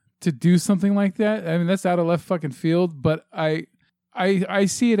idea to do something like that. I mean, that's out of left fucking field, but I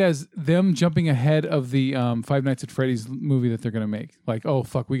see it as them jumping ahead of the Five Nights at Freddy's movie that they're going to make. Like, oh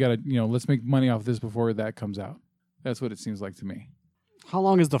fuck, we got to let's make money off this before that comes out. That's what it seems like to me. How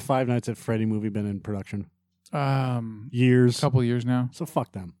long has the Five Nights at Freddy movie been in production? Years, a couple of years now. So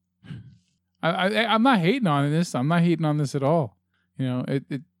fuck them. I'm not hating on this. I'm not hating on this at all.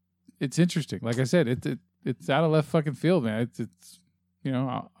 It's interesting. Like I said, it's out of left fucking field, man. It's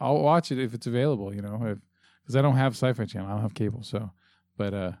I'll watch it if it's available. Because I don't have Sci-Fi Channel. I don't have cable. So,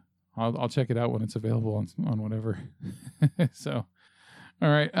 but I'll check it out when it's available on whatever. So, all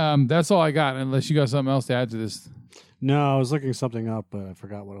right. That's all I got. Unless you got something else to add to this. No, I was looking something up, but I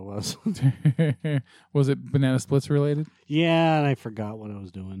forgot what it was. Was it Banana Splits related? Yeah, and I forgot what I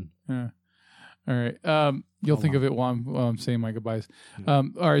was doing. Yeah. All right. You'll think of it while I'm saying my goodbyes. All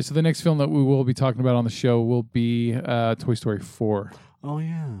right. So the next film that we will be talking about on the show will be Toy Story 4. Oh,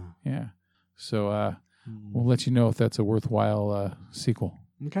 yeah. Yeah. So we'll let you know if that's a worthwhile sequel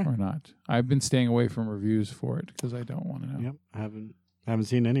or not. I've been staying away from reviews for it because I don't want to know. Yep. I haven't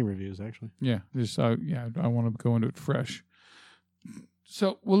seen any reviews, actually. Yeah. Just I want to go into it fresh.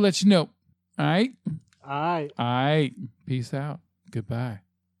 So we'll let you know. All right? All right. All right. Peace out. Goodbye.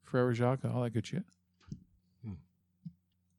 Forever Jacques. All that good shit.